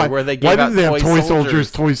giveaway where they gave out Toy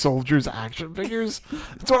Soldiers action figures?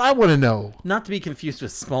 That's what I want to know. Not to be confused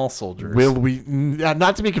with Small Soldiers.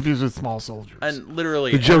 Not to be confused with Small Soldiers. And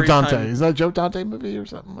literally, the Joe Dante. Is that a Joe Dante movie or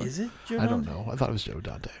something? Is it Joe Dante? I Dante? don't know. I thought it was Joe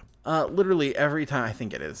Dante. Literally every time, I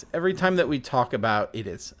think it is. Every time that we talk about,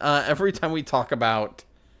 every time we talk about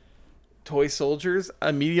toy soldiers,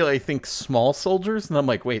 immediately I think small soldiers, and I'm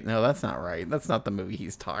like, wait, no, that's not right. That's not the movie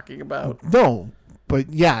he's talking about. No, but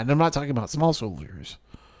yeah, and I'm not talking about small soldiers.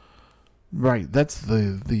 Right, that's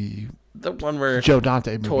the one where Joe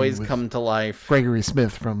Dante movie toys with come to life. Gregory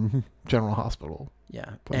Smith from General Hospital.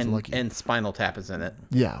 Yeah, Plays Lucky. and Spinal Tap is in it.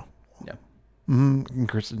 Yeah. Yeah. And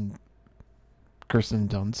Kirsten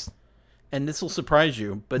Dunst. And this will surprise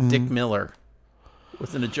you, but Dick Miller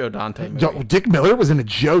was in a Joe Dante movie. Dick Miller was in a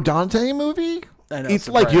Joe Dante movie? I know, it's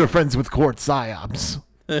like you're friends with Court Psyops.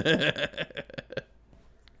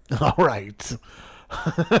 All right.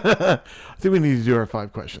 I think we need to do our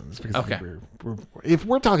 5 questions because if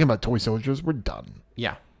we're talking about toy soldiers, we're done.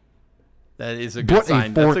 Yeah. That is a good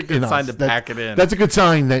sign. That's a good sign to pack it in. That's a good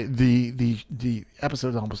sign that the episode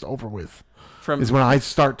is almost over with. Is when I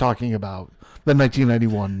start talking about the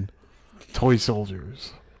 1991 Toy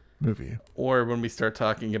Soldiers movie. Or when we start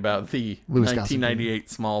talking about the Louis 1998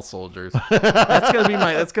 Small Soldiers. That's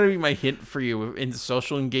gonna be my hint for you in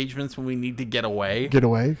social engagements when we need to get away. Get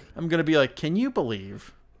away? I'm gonna be like, can you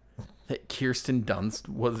believe that Kirsten Dunst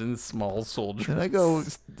was in Small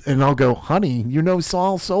Soldiers? And I'll go, honey,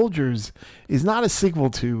 Small Soldiers is not a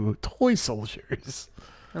sequel to Toy Soldiers.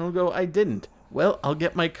 And I'll go, I didn't. Well, I'll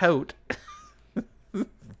get my coat.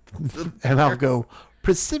 And I'll go,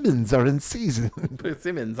 persimmons are in season.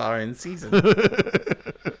 Persimmons are in season.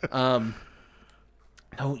 No,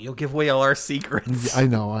 you'll give away all our secrets. I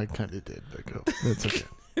know, I kind of did, but go. That's okay.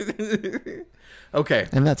 Okay.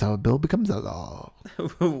 And that's how a bill becomes a law.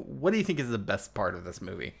 What do you think is the best part of this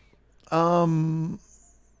movie? I'm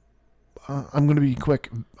going to be quick.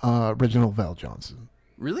 Reginald Val Johnson.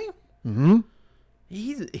 Really? Mm-hmm.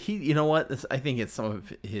 He. You know what? I think it's some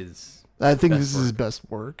of his. I think this is his best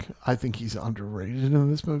work. I think he's underrated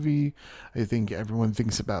in this movie. I think everyone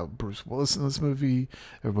thinks about Bruce Willis in this movie.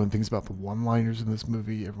 Everyone thinks about the one-liners in this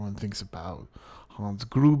movie. Everyone thinks about Hans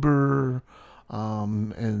Gruber,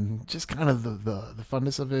 and just kind of the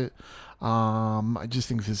funness of it. I just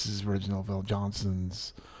think this is Reginald Val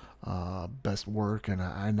Johnson's best work, and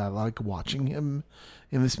I like watching him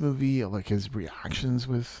in this movie. I like his reactions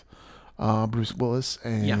with Bruce Willis,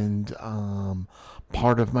 and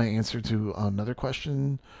part of my answer to another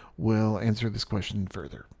question will answer this question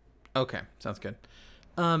further. Okay, sounds good.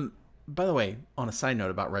 By the way, on a side note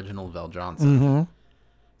about Reginald Val Johnson,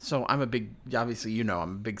 so I'm a big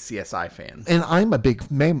CSI fan, and I'm a big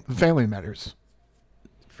Family Matters.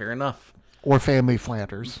 Fair enough. Or Family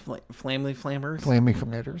Flanders. Family Flammers. Family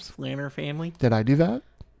Flanders. Flanner family. Did I do that?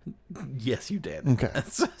 Yes, you did. Okay.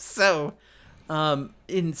 So, in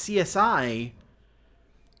CSI,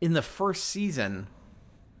 in the first season,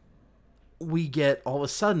 we get all of a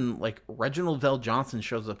sudden like Reginald Val Johnson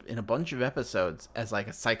shows up in a bunch of episodes as like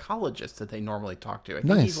a psychologist that they normally talk to. I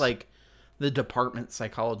think he's like the department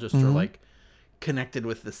psychologist or like connected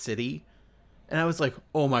with the city. And I was like,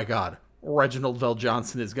 oh my God, Reginald Val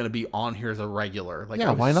Johnson is going to be on here as a regular. Like, I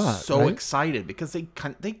was why not? so excited because they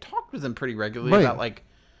talked with him pretty regularly about like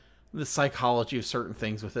the psychology of certain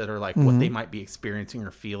things with it or like what they might be experiencing or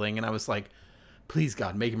feeling. And I was like, please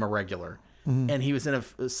God, make him a regular. And he was in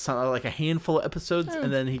a handful of episodes,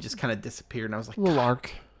 and then he just kind of disappeared. And I was like, a little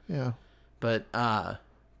arc, yeah. But yeah,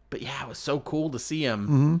 it was so cool to see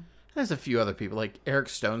him. There's a few other people like Eric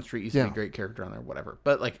Stone Street used to be a great character on there, whatever.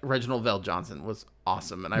 But like Reginald Val Johnson was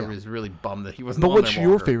awesome, and I was really bummed that he wasn't. But on what's there your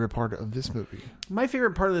longer. favorite part of this movie? My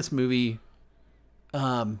favorite part of this movie,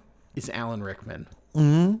 is Alan Rickman.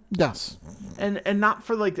 Yes, and not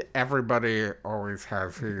for like everybody always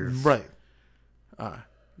has his right.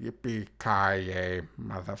 Yippee ki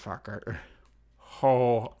motherfucker.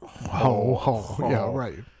 Ho, Yeah,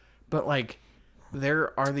 right. But like,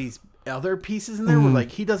 there are these other pieces in there where like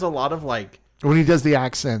he does a lot of like when he does the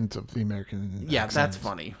accent of the American. Yeah, accent. that's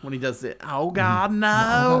funny when he does it. Oh God, no.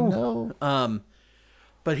 Oh, God, no.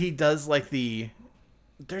 But he does like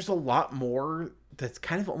there's a lot more that's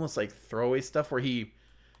kind of almost like throwaway stuff where he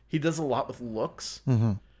does a lot with looks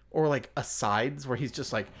or like asides where he's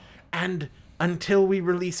just like, and until we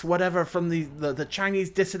release whatever from the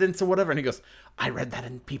Chinese dissidents or whatever. And he goes, I read that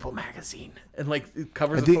in People magazine. And like it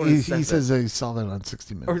covers the phone and he says he saw that on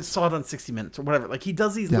 60 Minutes. Or saw it on 60 Minutes or whatever. Like he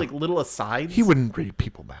does these like little asides. He wouldn't read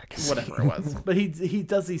People magazine. Whatever it was. But he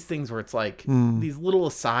does these things where it's like these little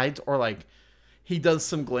asides or like he does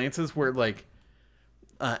some glances where like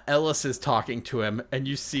Ellis is talking to him and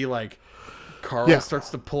you see like Carl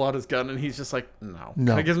starts to pull out his gun and he's just like, no. Kind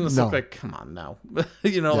of gives him this look like, come on, no.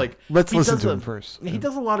 Like let's listen to him first. He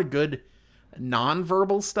does a lot of good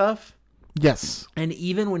non-verbal stuff. Yes. And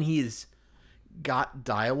even when he's got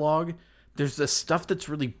dialogue, there's this stuff that's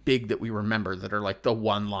really big that we remember that are like the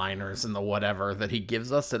one-liners and the whatever that he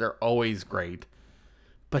gives us that are always great.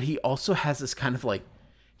 But he also has this kind of like,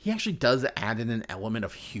 he actually does add in an element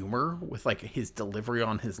of humor with like his delivery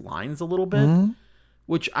on his lines a little bit,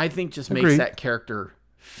 which I think just makes that character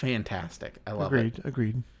fantastic. I love it.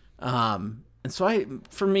 Agreed. And so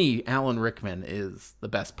for me, Alan Rickman is the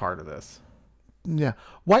best part of this. Yeah.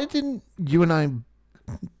 Why didn't you and I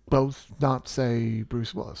both not say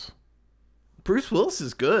Bruce Willis? Bruce Willis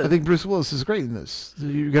is good. I think Bruce Willis is great in this.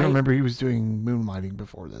 You got to remember he was doing moonlighting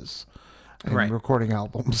before this, and recording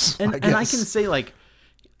albums. And I can say like,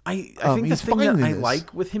 I think the thing that I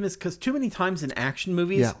like with him is because too many times in action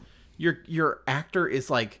movies, your actor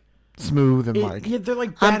is like smooth and they're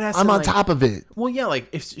like badass. I'm on like, top of it. Well, yeah, like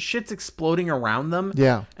if shit's exploding around them,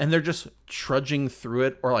 and they're just trudging through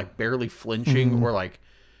it or like barely flinching or like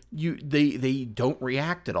they don't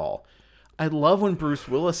react at all. I love when Bruce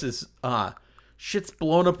Willis is shit's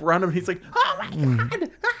blown up around him and he's like, oh my god,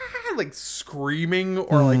 like screaming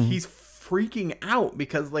or like he's freaking out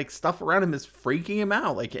because like stuff around him is freaking him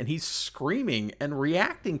out, like, and he's screaming and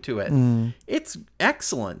reacting to it. It's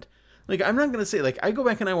excellent. Like, I'm not gonna say, like, I go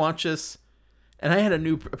back and I watch this and I had a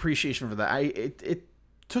new appreciation for that. It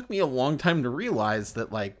took me a long time to realize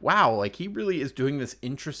that, like, wow, like he really is doing this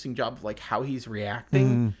interesting job of like how he's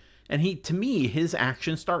reacting. And to me, his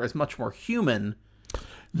action star is much more human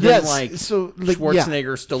than like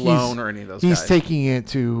Schwarzenegger, Stallone, or any of those guys. He's taking it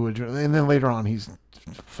to, and then later on he's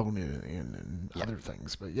phoning it in and other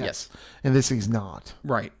things. But yes. And this he's not.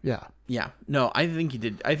 Right. Yeah. Yeah. No, I think he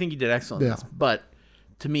did excellent in this. But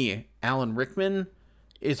to me, Alan Rickman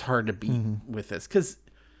is hard to beat with this because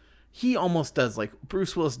he almost does, like,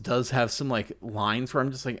 Bruce Willis does have some like lines where I'm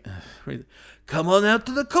just like, come on out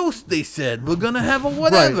to the coast, they said. We're going to have a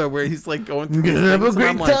whatever. Where he's like going through these have a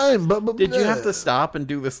great time. Did you have to stop and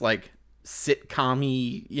do this like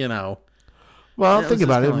sitcom-y, you know? Well, think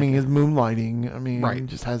about it. I mean, his moonlighting, I mean, he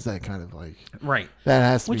just has that kind of like... Right. That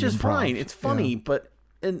has to Which be is improv. fine. It's funny, but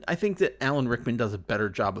and I think that Alan Rickman does a better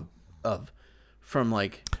job of from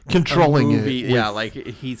like controlling it. Yeah, like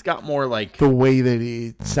he's got more like the way that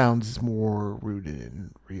it sounds is more rooted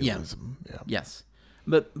in realism. Yeah. Yes.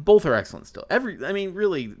 But both are excellent still. I mean,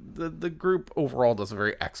 really, the group overall does a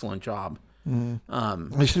very excellent job.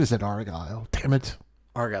 I should have said Argyle. Damn it.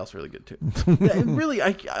 Argyle's really good too. Yeah, really,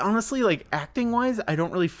 I honestly, like, acting wise, I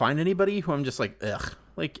don't really find anybody who I'm just like, ugh.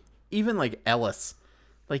 Like, even like Ellis,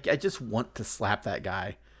 like, I just want to slap that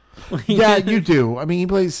guy. Yeah, you do. I mean, he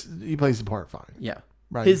plays the part fine. Yeah,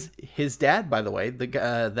 right. His dad, by the way,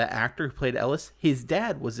 the actor who played Ellis, his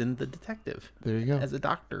dad was in The Detective. There you go, as a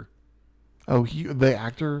doctor. Oh, the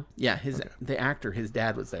actor. Yeah, the actor, his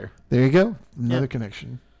dad was there. There you go, another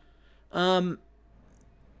connection.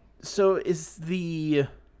 So is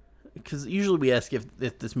because usually we ask if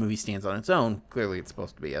this movie stands on its own. Clearly, it's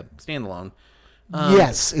supposed to be a standalone.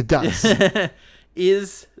 Yes, it does.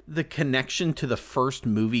 Is the connection to the first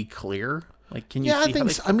movie clear? Like, can you? Yeah, I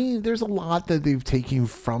think so. I mean, there's a lot that they've taken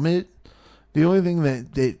from it. The only thing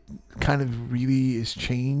that kind of really is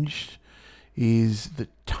changed is the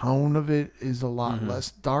tone of it is a lot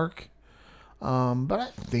less dark. But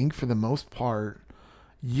I think for the most part,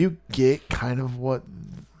 you get kind of what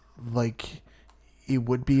like it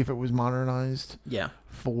would be if it was modernized. Yeah.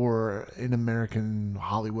 For an American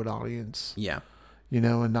Hollywood audience. Yeah. You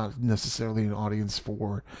know, and not necessarily an audience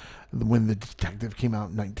for when The Detective came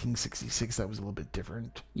out in 1966. That was a little bit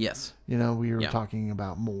different. Yes. You know, we were talking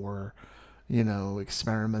about more, you know,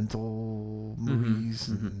 experimental movies.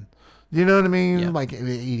 And, you know what I mean? Yeah. Like in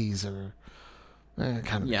the 80s or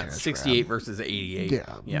kind of 68 versus 88.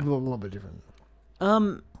 Yeah, a little bit different.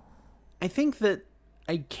 I think that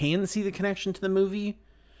I can see the connection to the movie,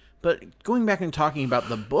 but going back and talking about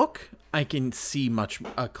the book, I can see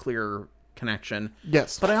a clearer connection.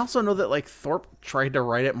 Yes. But I also know that like Thorpe tried to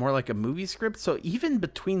write it more like a movie script, so even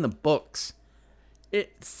between the books,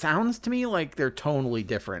 it sounds to me like they're totally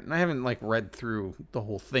different. And I haven't like read through the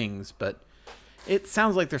whole things, but it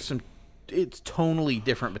sounds like it's tonally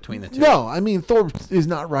different between the two. No, I mean Thorpe is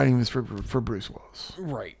not writing this for Bruce Willis.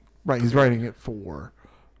 Right. Right, he's writing it for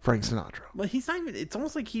Frank Sinatra. But he's not even, it's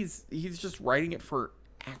almost like he's just writing it for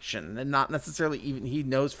action and not necessarily even, he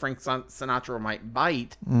knows Frank Sinatra might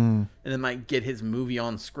bite and then might get his movie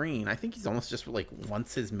on screen. I think he's almost just like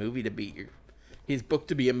wants his movie to be, his book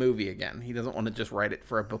to be a movie again. He doesn't want to just write it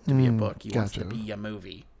for a book to be a book. He wants to be a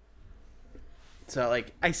movie. So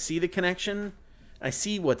like, I see the connection. I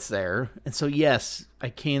see what's there. And so yes, I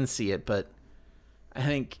can see it, but I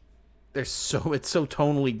think it's so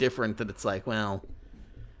tonally different that it's like, well,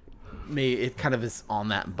 maybe it kind of is on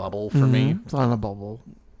that bubble for me. It's on a bubble.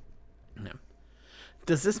 Yeah.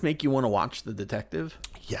 Does this make you want to watch The Detective?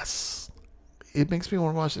 Yes. It makes me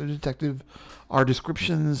want to watch The Detective. Our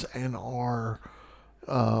descriptions and our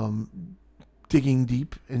digging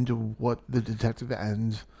deep into what The Detective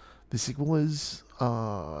and the sequel is,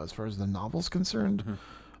 as far as the novel's concerned.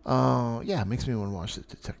 Yeah, it makes me want to watch The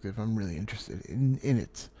Detective. I'm really interested in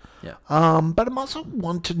it. Yeah. But I'm also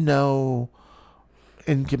want to know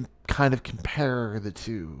and kind of compare the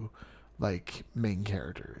two, like, main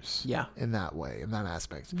characters. Yeah. In that way, in that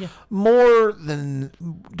aspect. Yeah. More than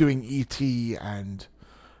doing E.T. and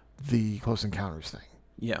the Close Encounters thing.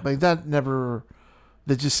 Yeah. Like, that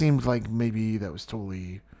just seemed like maybe that was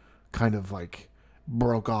totally kind of like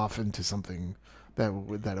broke off into something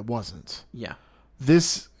that it wasn't. Yeah.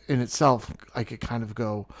 This in itself, I could kind of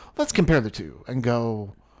go, let's compare the two and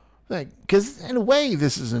go, like, because in a way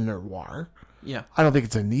this is a noir. Yeah. I don't think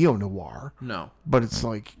it's a neo-noir. No. But it's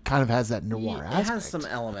like, kind of has that noir aspect. It has some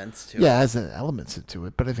elements to it. Yeah, it has elements to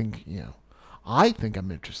it. But I think, I think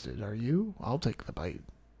I'm interested. Are you? I'll take the bite.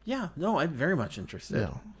 Yeah. No, I'm very much interested.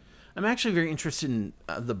 Yeah. I'm actually very interested in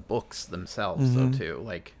the books themselves, though, too.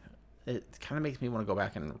 Like, it kind of makes me want to go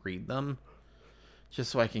back and read them,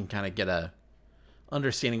 just so I can kind of get a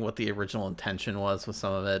understanding what the original intention was with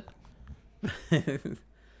some of it.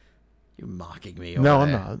 You're mocking me. No,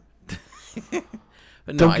 I'm there. not.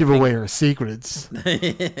 But no, Don't give away our secrets.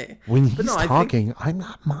 When he's talking, I'm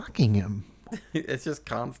not mocking him. It's just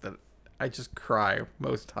constant. I just cry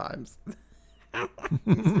most times.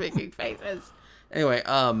 He's making faces. Anyway,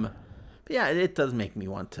 but yeah, it does make me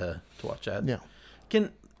want to watch that. Yeah.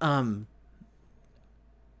 Can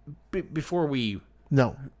before we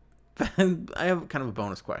No. I have kind of a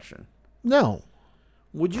bonus question. No.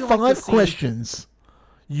 Would you 5 like to see... questions.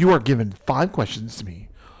 You are given 5 questions to me,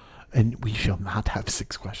 and we shall not have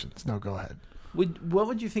 6 questions. No, go ahead. What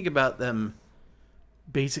would you think about them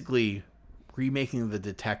basically remaking The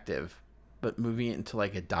Detective, but moving it into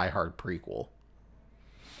like a Die Hard prequel,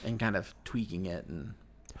 and kind of tweaking it and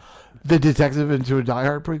The Detective into a Die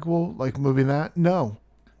Hard prequel, like moving that? No.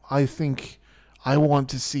 I think I want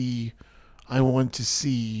to see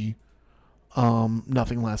Nothing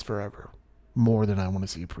Lasts Forever more than I want to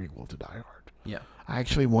see a prequel to Die Hard. yeah. I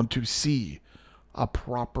actually want to see a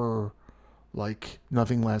proper, like,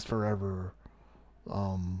 Nothing Lasts Forever,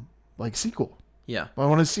 like, sequel. Yeah. I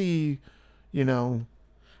want to see,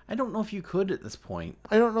 I don't know if you could at this point.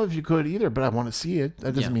 I don't know if you could either, but I want to see it.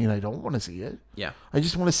 That doesn't mean I don't want to see it. Yeah. I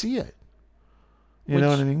just want to see it. You know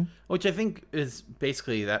what I mean? Which I think is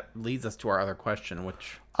basically, that leads us to our other question,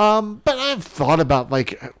 which... But I've thought about,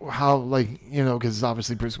 like, how, like, because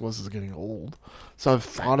obviously Bruce Willis is getting old. So I've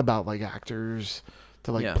thought about, like, actors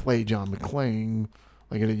to, like, play John McClane,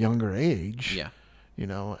 like, at a younger age. Yeah.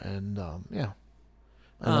 And, yeah.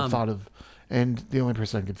 And I've thought of... And the only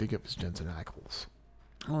person I can think of is Jensen Ackles.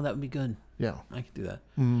 Oh, that would be good. Yeah. I could do that.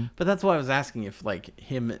 Mm-hmm. But that's why I was asking if, like,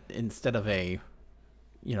 him, instead of a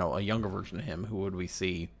younger version of him, who would we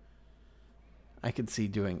see? I could see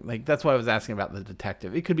doing, like, that's why I was asking about The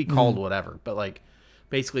Detective. It could be called whatever, but, like,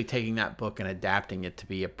 basically taking that book and adapting it to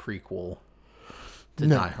be a prequel to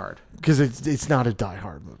Die Hard. Because it's not a Die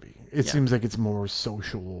Hard movie. It seems like it's more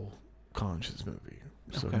social conscious movie.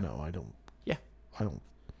 So, no, I don't. Yeah. I don't.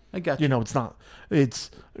 I got you. It's not.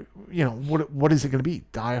 It's, what is it going to be?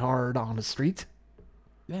 Die Hard on a street?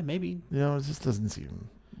 Yeah, maybe. It just doesn't seem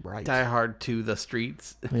right. Die Hard to the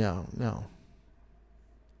streets. Yeah, no.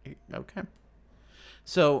 Okay.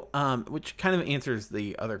 So, which kind of answers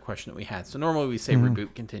the other question that we had. So normally we say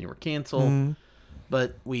reboot, continue, or cancel.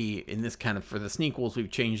 But in this kind of, for the Sneak-quels,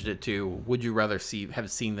 we've changed it to, would you rather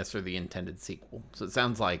have seen this or the intended sequel? So it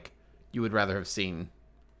sounds like you would rather have seen...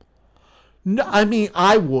 No, I mean,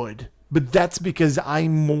 I would, but that's because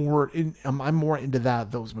I'm more into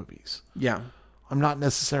those movies. Yeah. I'm not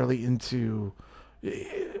necessarily into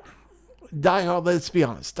Die Hard. Let's be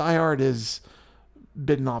honest. Die Hard is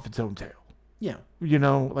bitten off its own tail. Yeah.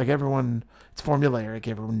 Like everyone, it's formulaic.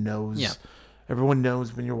 Everyone knows. Yeah. Everyone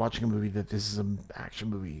knows when you're watching a movie that this is an action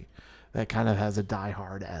movie that kind of has a Die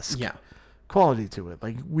Hard-esque quality to it.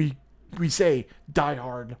 Like we say Die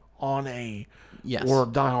Hard on a or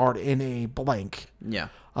Die Hard in a blank. Yeah.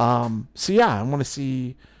 So yeah, I want to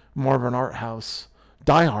see more of an art house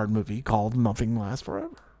Die Hard movie called Nothing Lasts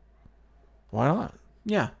Forever. Why not?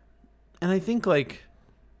 Yeah. And I think, like,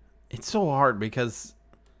 it's so hard because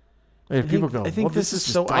I think this is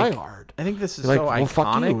so Die Hard. I think this is so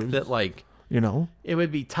iconic that, like, it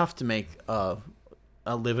would be tough to make a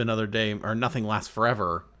Live Another Day or Nothing Lasts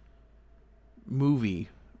Forever movie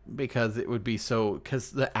because it would be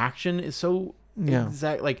because the action is so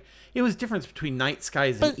exact. Like, it was difference between Night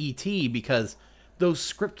Skies and E.T. because those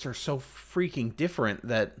scripts are so freaking different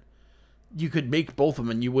that you could make both of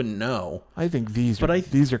them and you wouldn't know. I think these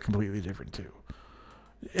are completely different too.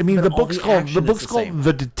 I mean, But the all book's the called action is the same.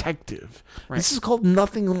 The Detective. Right. This is called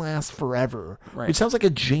Nothing Lasts Forever, Right. which sounds like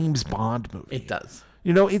a James Bond movie. It does.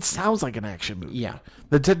 You know, it sounds like an action movie. Yeah.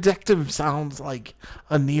 The Detective sounds like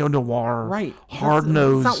a neo-noir, Right.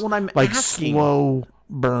 hard-nosed, That's not what I'm like asking. slow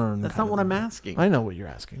burn. That's not what I'm asking. I know what you're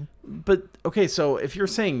asking. But okay, so if you're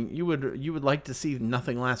saying you would like to see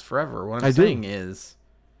Nothing Lasts Forever, what I'm I do. saying is,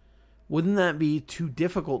 wouldn't that be too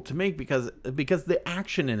difficult to make because the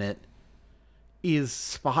action in it is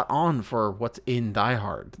spot on for what's in Die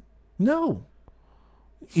Hard. No.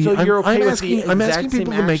 So you're okay with I'm asking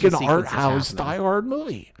people to make an action art sequences house happening. Die Hard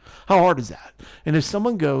movie. How hard is that? And if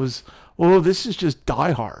someone goes, well, this is just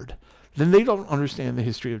Die Hard, then they don't understand the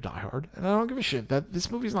history of Die Hard. And I don't give a shit. That this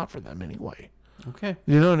movie's not for them anyway. Okay.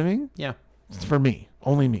 You know what I mean? Yeah. It's for me.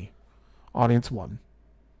 Only me. Audience 1.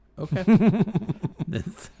 Okay.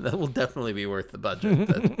 That will definitely be worth the budget.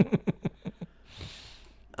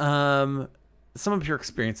 Some of your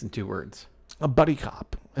experience in 2 words. A buddy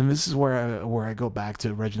cop. And this is where I go back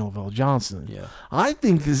to Reginald VelJohnson. Yeah. I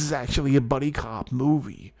think this is actually a buddy cop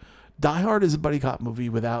movie. Die Hard is a buddy cop movie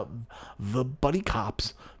without the buddy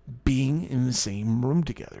cops being in the same room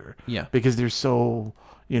together. Yeah. Because they're so,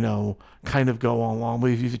 kind of go along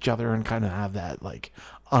with each other and kind of have that, like,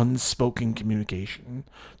 unspoken communication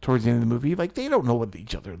towards the end of the movie. Like, they don't know what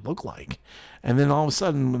each other look like. And then all of a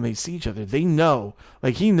sudden, when they see each other, they know.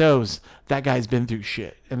 Like, he knows that guy's been through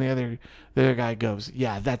shit. And the other guy goes,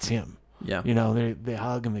 yeah, that's him. Yeah. They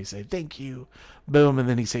hug and they say, thank you. Boom. And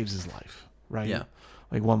then he saves his life. Right? Yeah.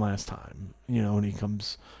 Like, one last time. And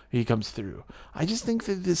he comes through. I just think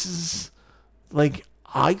that this is, like,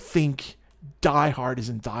 I think Die Hard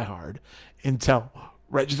isn't Die Hard until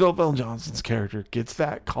Reginald VelJohnson's character gets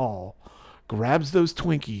that call, grabs those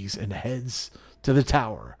Twinkies, and heads to the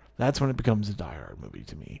tower. That's when it becomes a Die Hard movie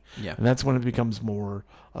to me. Yeah. And that's when it becomes more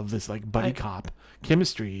of this, like, buddy cop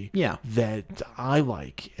chemistry that I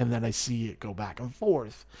like, and that I see it go back and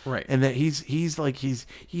forth. Right. And that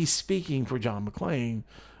he's speaking for John McClane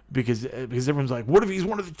because everyone's like, what if he's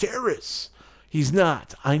one of the terrorists? He's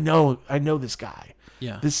not. I know this guy.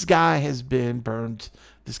 Yeah. This guy has been burned.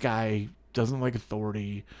 This guy doesn't like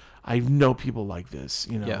authority. I know people like this,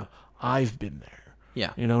 Yeah. I've been there.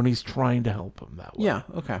 Yeah. And he's trying to help him that way. Yeah.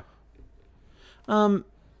 Okay.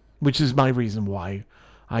 Which is my reason why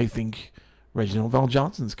I think Reginald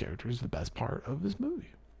VelJohnson's character is the best part of this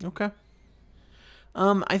movie. Okay.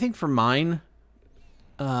 I think for mine,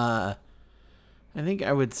 I think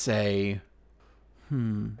I would say,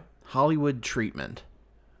 Hollywood treatment.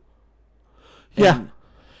 Yeah.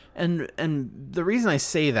 And the reason I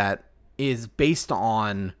say that is based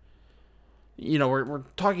on, we're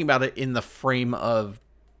talking about it in the frame of,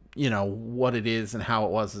 what it is and how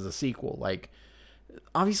it was as a sequel. Like,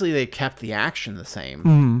 obviously they kept the action the same.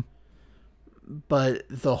 Mm-hmm. But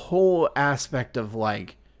the whole aspect of,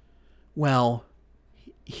 like, well,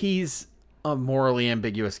 he's a morally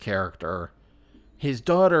ambiguous character. His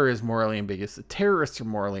daughter is morally ambiguous. The terrorists are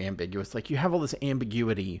morally ambiguous. Like, you have all this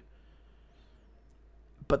ambiguity.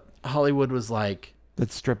 But Hollywood was like,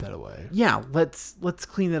 Let's strip that away. yeah, let's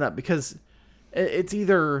clean that up, because it's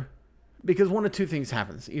either because one of two things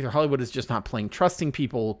happens. Either Hollywood is just not trusting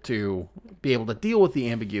people to be able to deal with the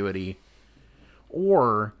ambiguity,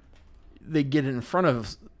 or they get in front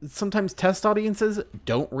of, sometimes test audiences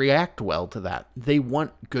don't react well to that. They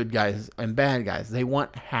want good guys and bad guys. They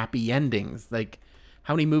want happy endings. Like,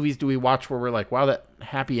 how many movies do we watch where we're like, wow, that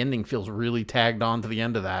happy ending feels really tagged on to the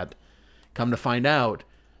end of that? Come to find out,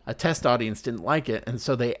 a test audience didn't like it, and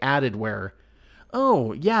so they added where,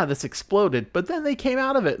 oh, yeah, this exploded, but then they came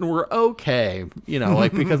out of it and were okay.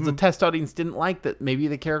 Like, because the test audience didn't like that maybe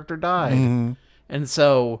the character died. Mm-hmm. And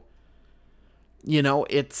so,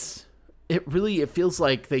 it feels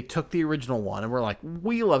like they took the original one and were like,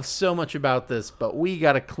 we love so much about this, but we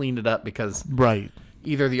got to clean it up because Right.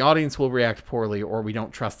 either the audience will react poorly or we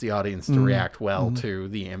don't trust the audience to react well to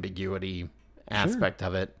the ambiguity aspect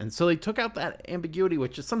of it. And so they took out that ambiguity,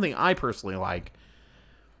 which is something I personally like.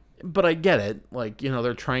 But I get it. Like,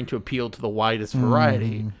 they're trying to appeal to the widest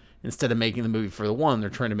variety. Instead of making the movie for the one,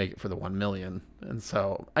 they're trying to make it for the 1 million. And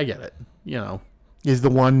so I get it. Is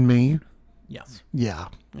the one me? Yes. Yeah.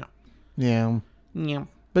 Yeah. Yeah. Yeah.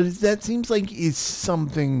 But that seems like it's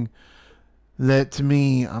something that to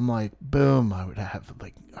me, I'm like, boom, I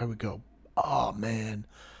would go, oh man,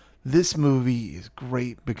 this movie is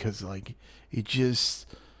great because like it just,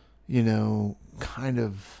 kind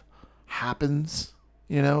of happens,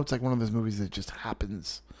 it's like one of those movies that just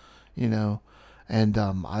happens, And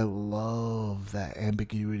I love that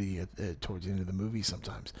ambiguity towards the end of the movie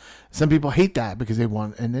sometimes. Some people hate that because they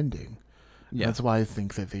want an ending. Yeah. That's why I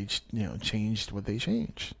think that they changed what they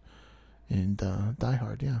changed in Die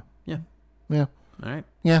Hard. Yeah. Yeah. Yeah. All right.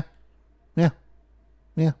 Yeah. Yeah.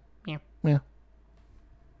 Yeah. Yeah. Yeah.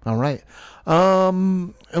 All right.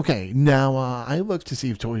 Okay. Now I looked to see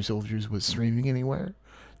if Toy Soldiers was streaming anywhere.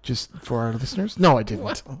 Just for our listeners? No, I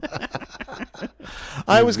didn't.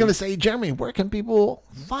 I was going to say, Jeremy, where can people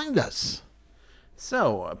find us?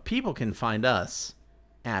 So, people can find us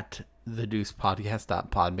at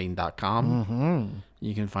thedeucepodcast.podbean.com. Mm-hmm.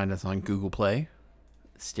 You can find us on Google Play,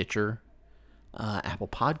 Stitcher, Apple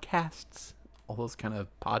Podcasts, all those kind of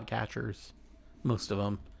podcatchers, most of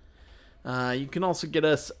them. You can also get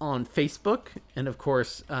us on Facebook, and of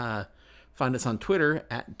course, find us on Twitter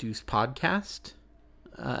at Deuce Podcast.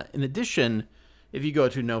 In addition, if you go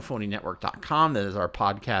to nophonynetwork.com, that is our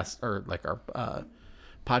podcast, or like our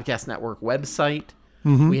podcast network website.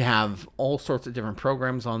 Mm-hmm. We have all sorts of different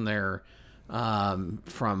programs on there,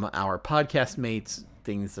 from our podcast mates,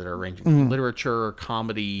 things that are ranging from literature,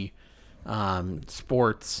 comedy,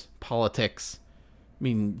 sports, politics. I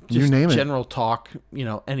mean, just you name general talk,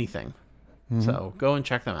 anything. Mm-hmm. So go and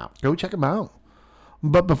check them out. Go check them out.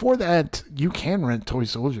 But before that, you can rent Toy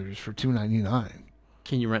Soldiers for $2.99.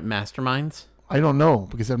 Can you rent Masterminds? I don't know,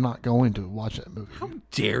 because I'm not going to watch that movie. How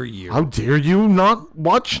dare you? How dare you not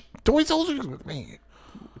watch Toy Soldiers with me?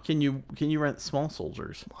 Can you rent Small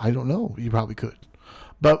Soldiers? I don't know. You probably could.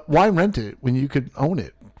 But why rent it when you could own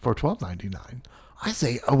it for $12.99? I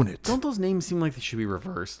say own it. Don't those names seem like they should be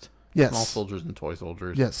reversed? Yes. Small Soldiers and Toy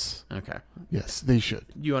Soldiers? Yes. Okay. Yes, they should.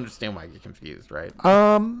 You understand why I get confused, right?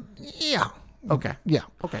 Yeah. Okay. Yeah.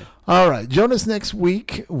 Okay. All right. Join us next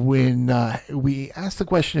week when we ask the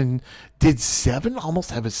question, did 7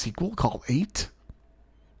 almost have a sequel called 8?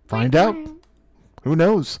 Find out. Who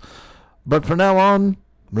knows? But for now on,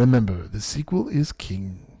 remember, the sequel is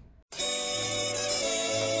king.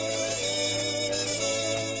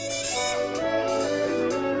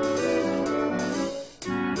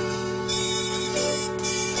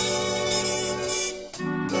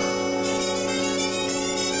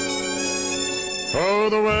 Oh,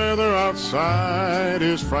 the weather outside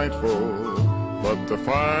is frightful, but the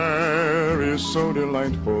fire is so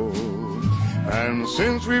delightful. And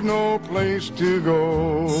since we've no place to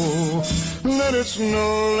go, let it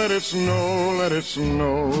snow, let it snow, let it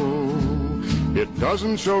snow. It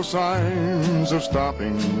doesn't show signs of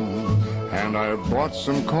stopping, and I bought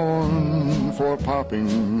some corn for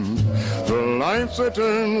popping. The lights are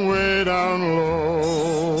turned way down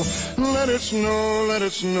low. Let it snow, let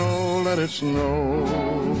it snow, let it snow.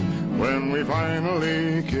 When we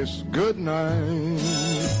finally kiss goodnight,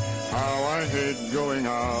 how I hate going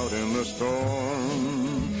out in the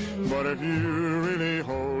storm. But if you really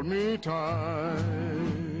hold me tight,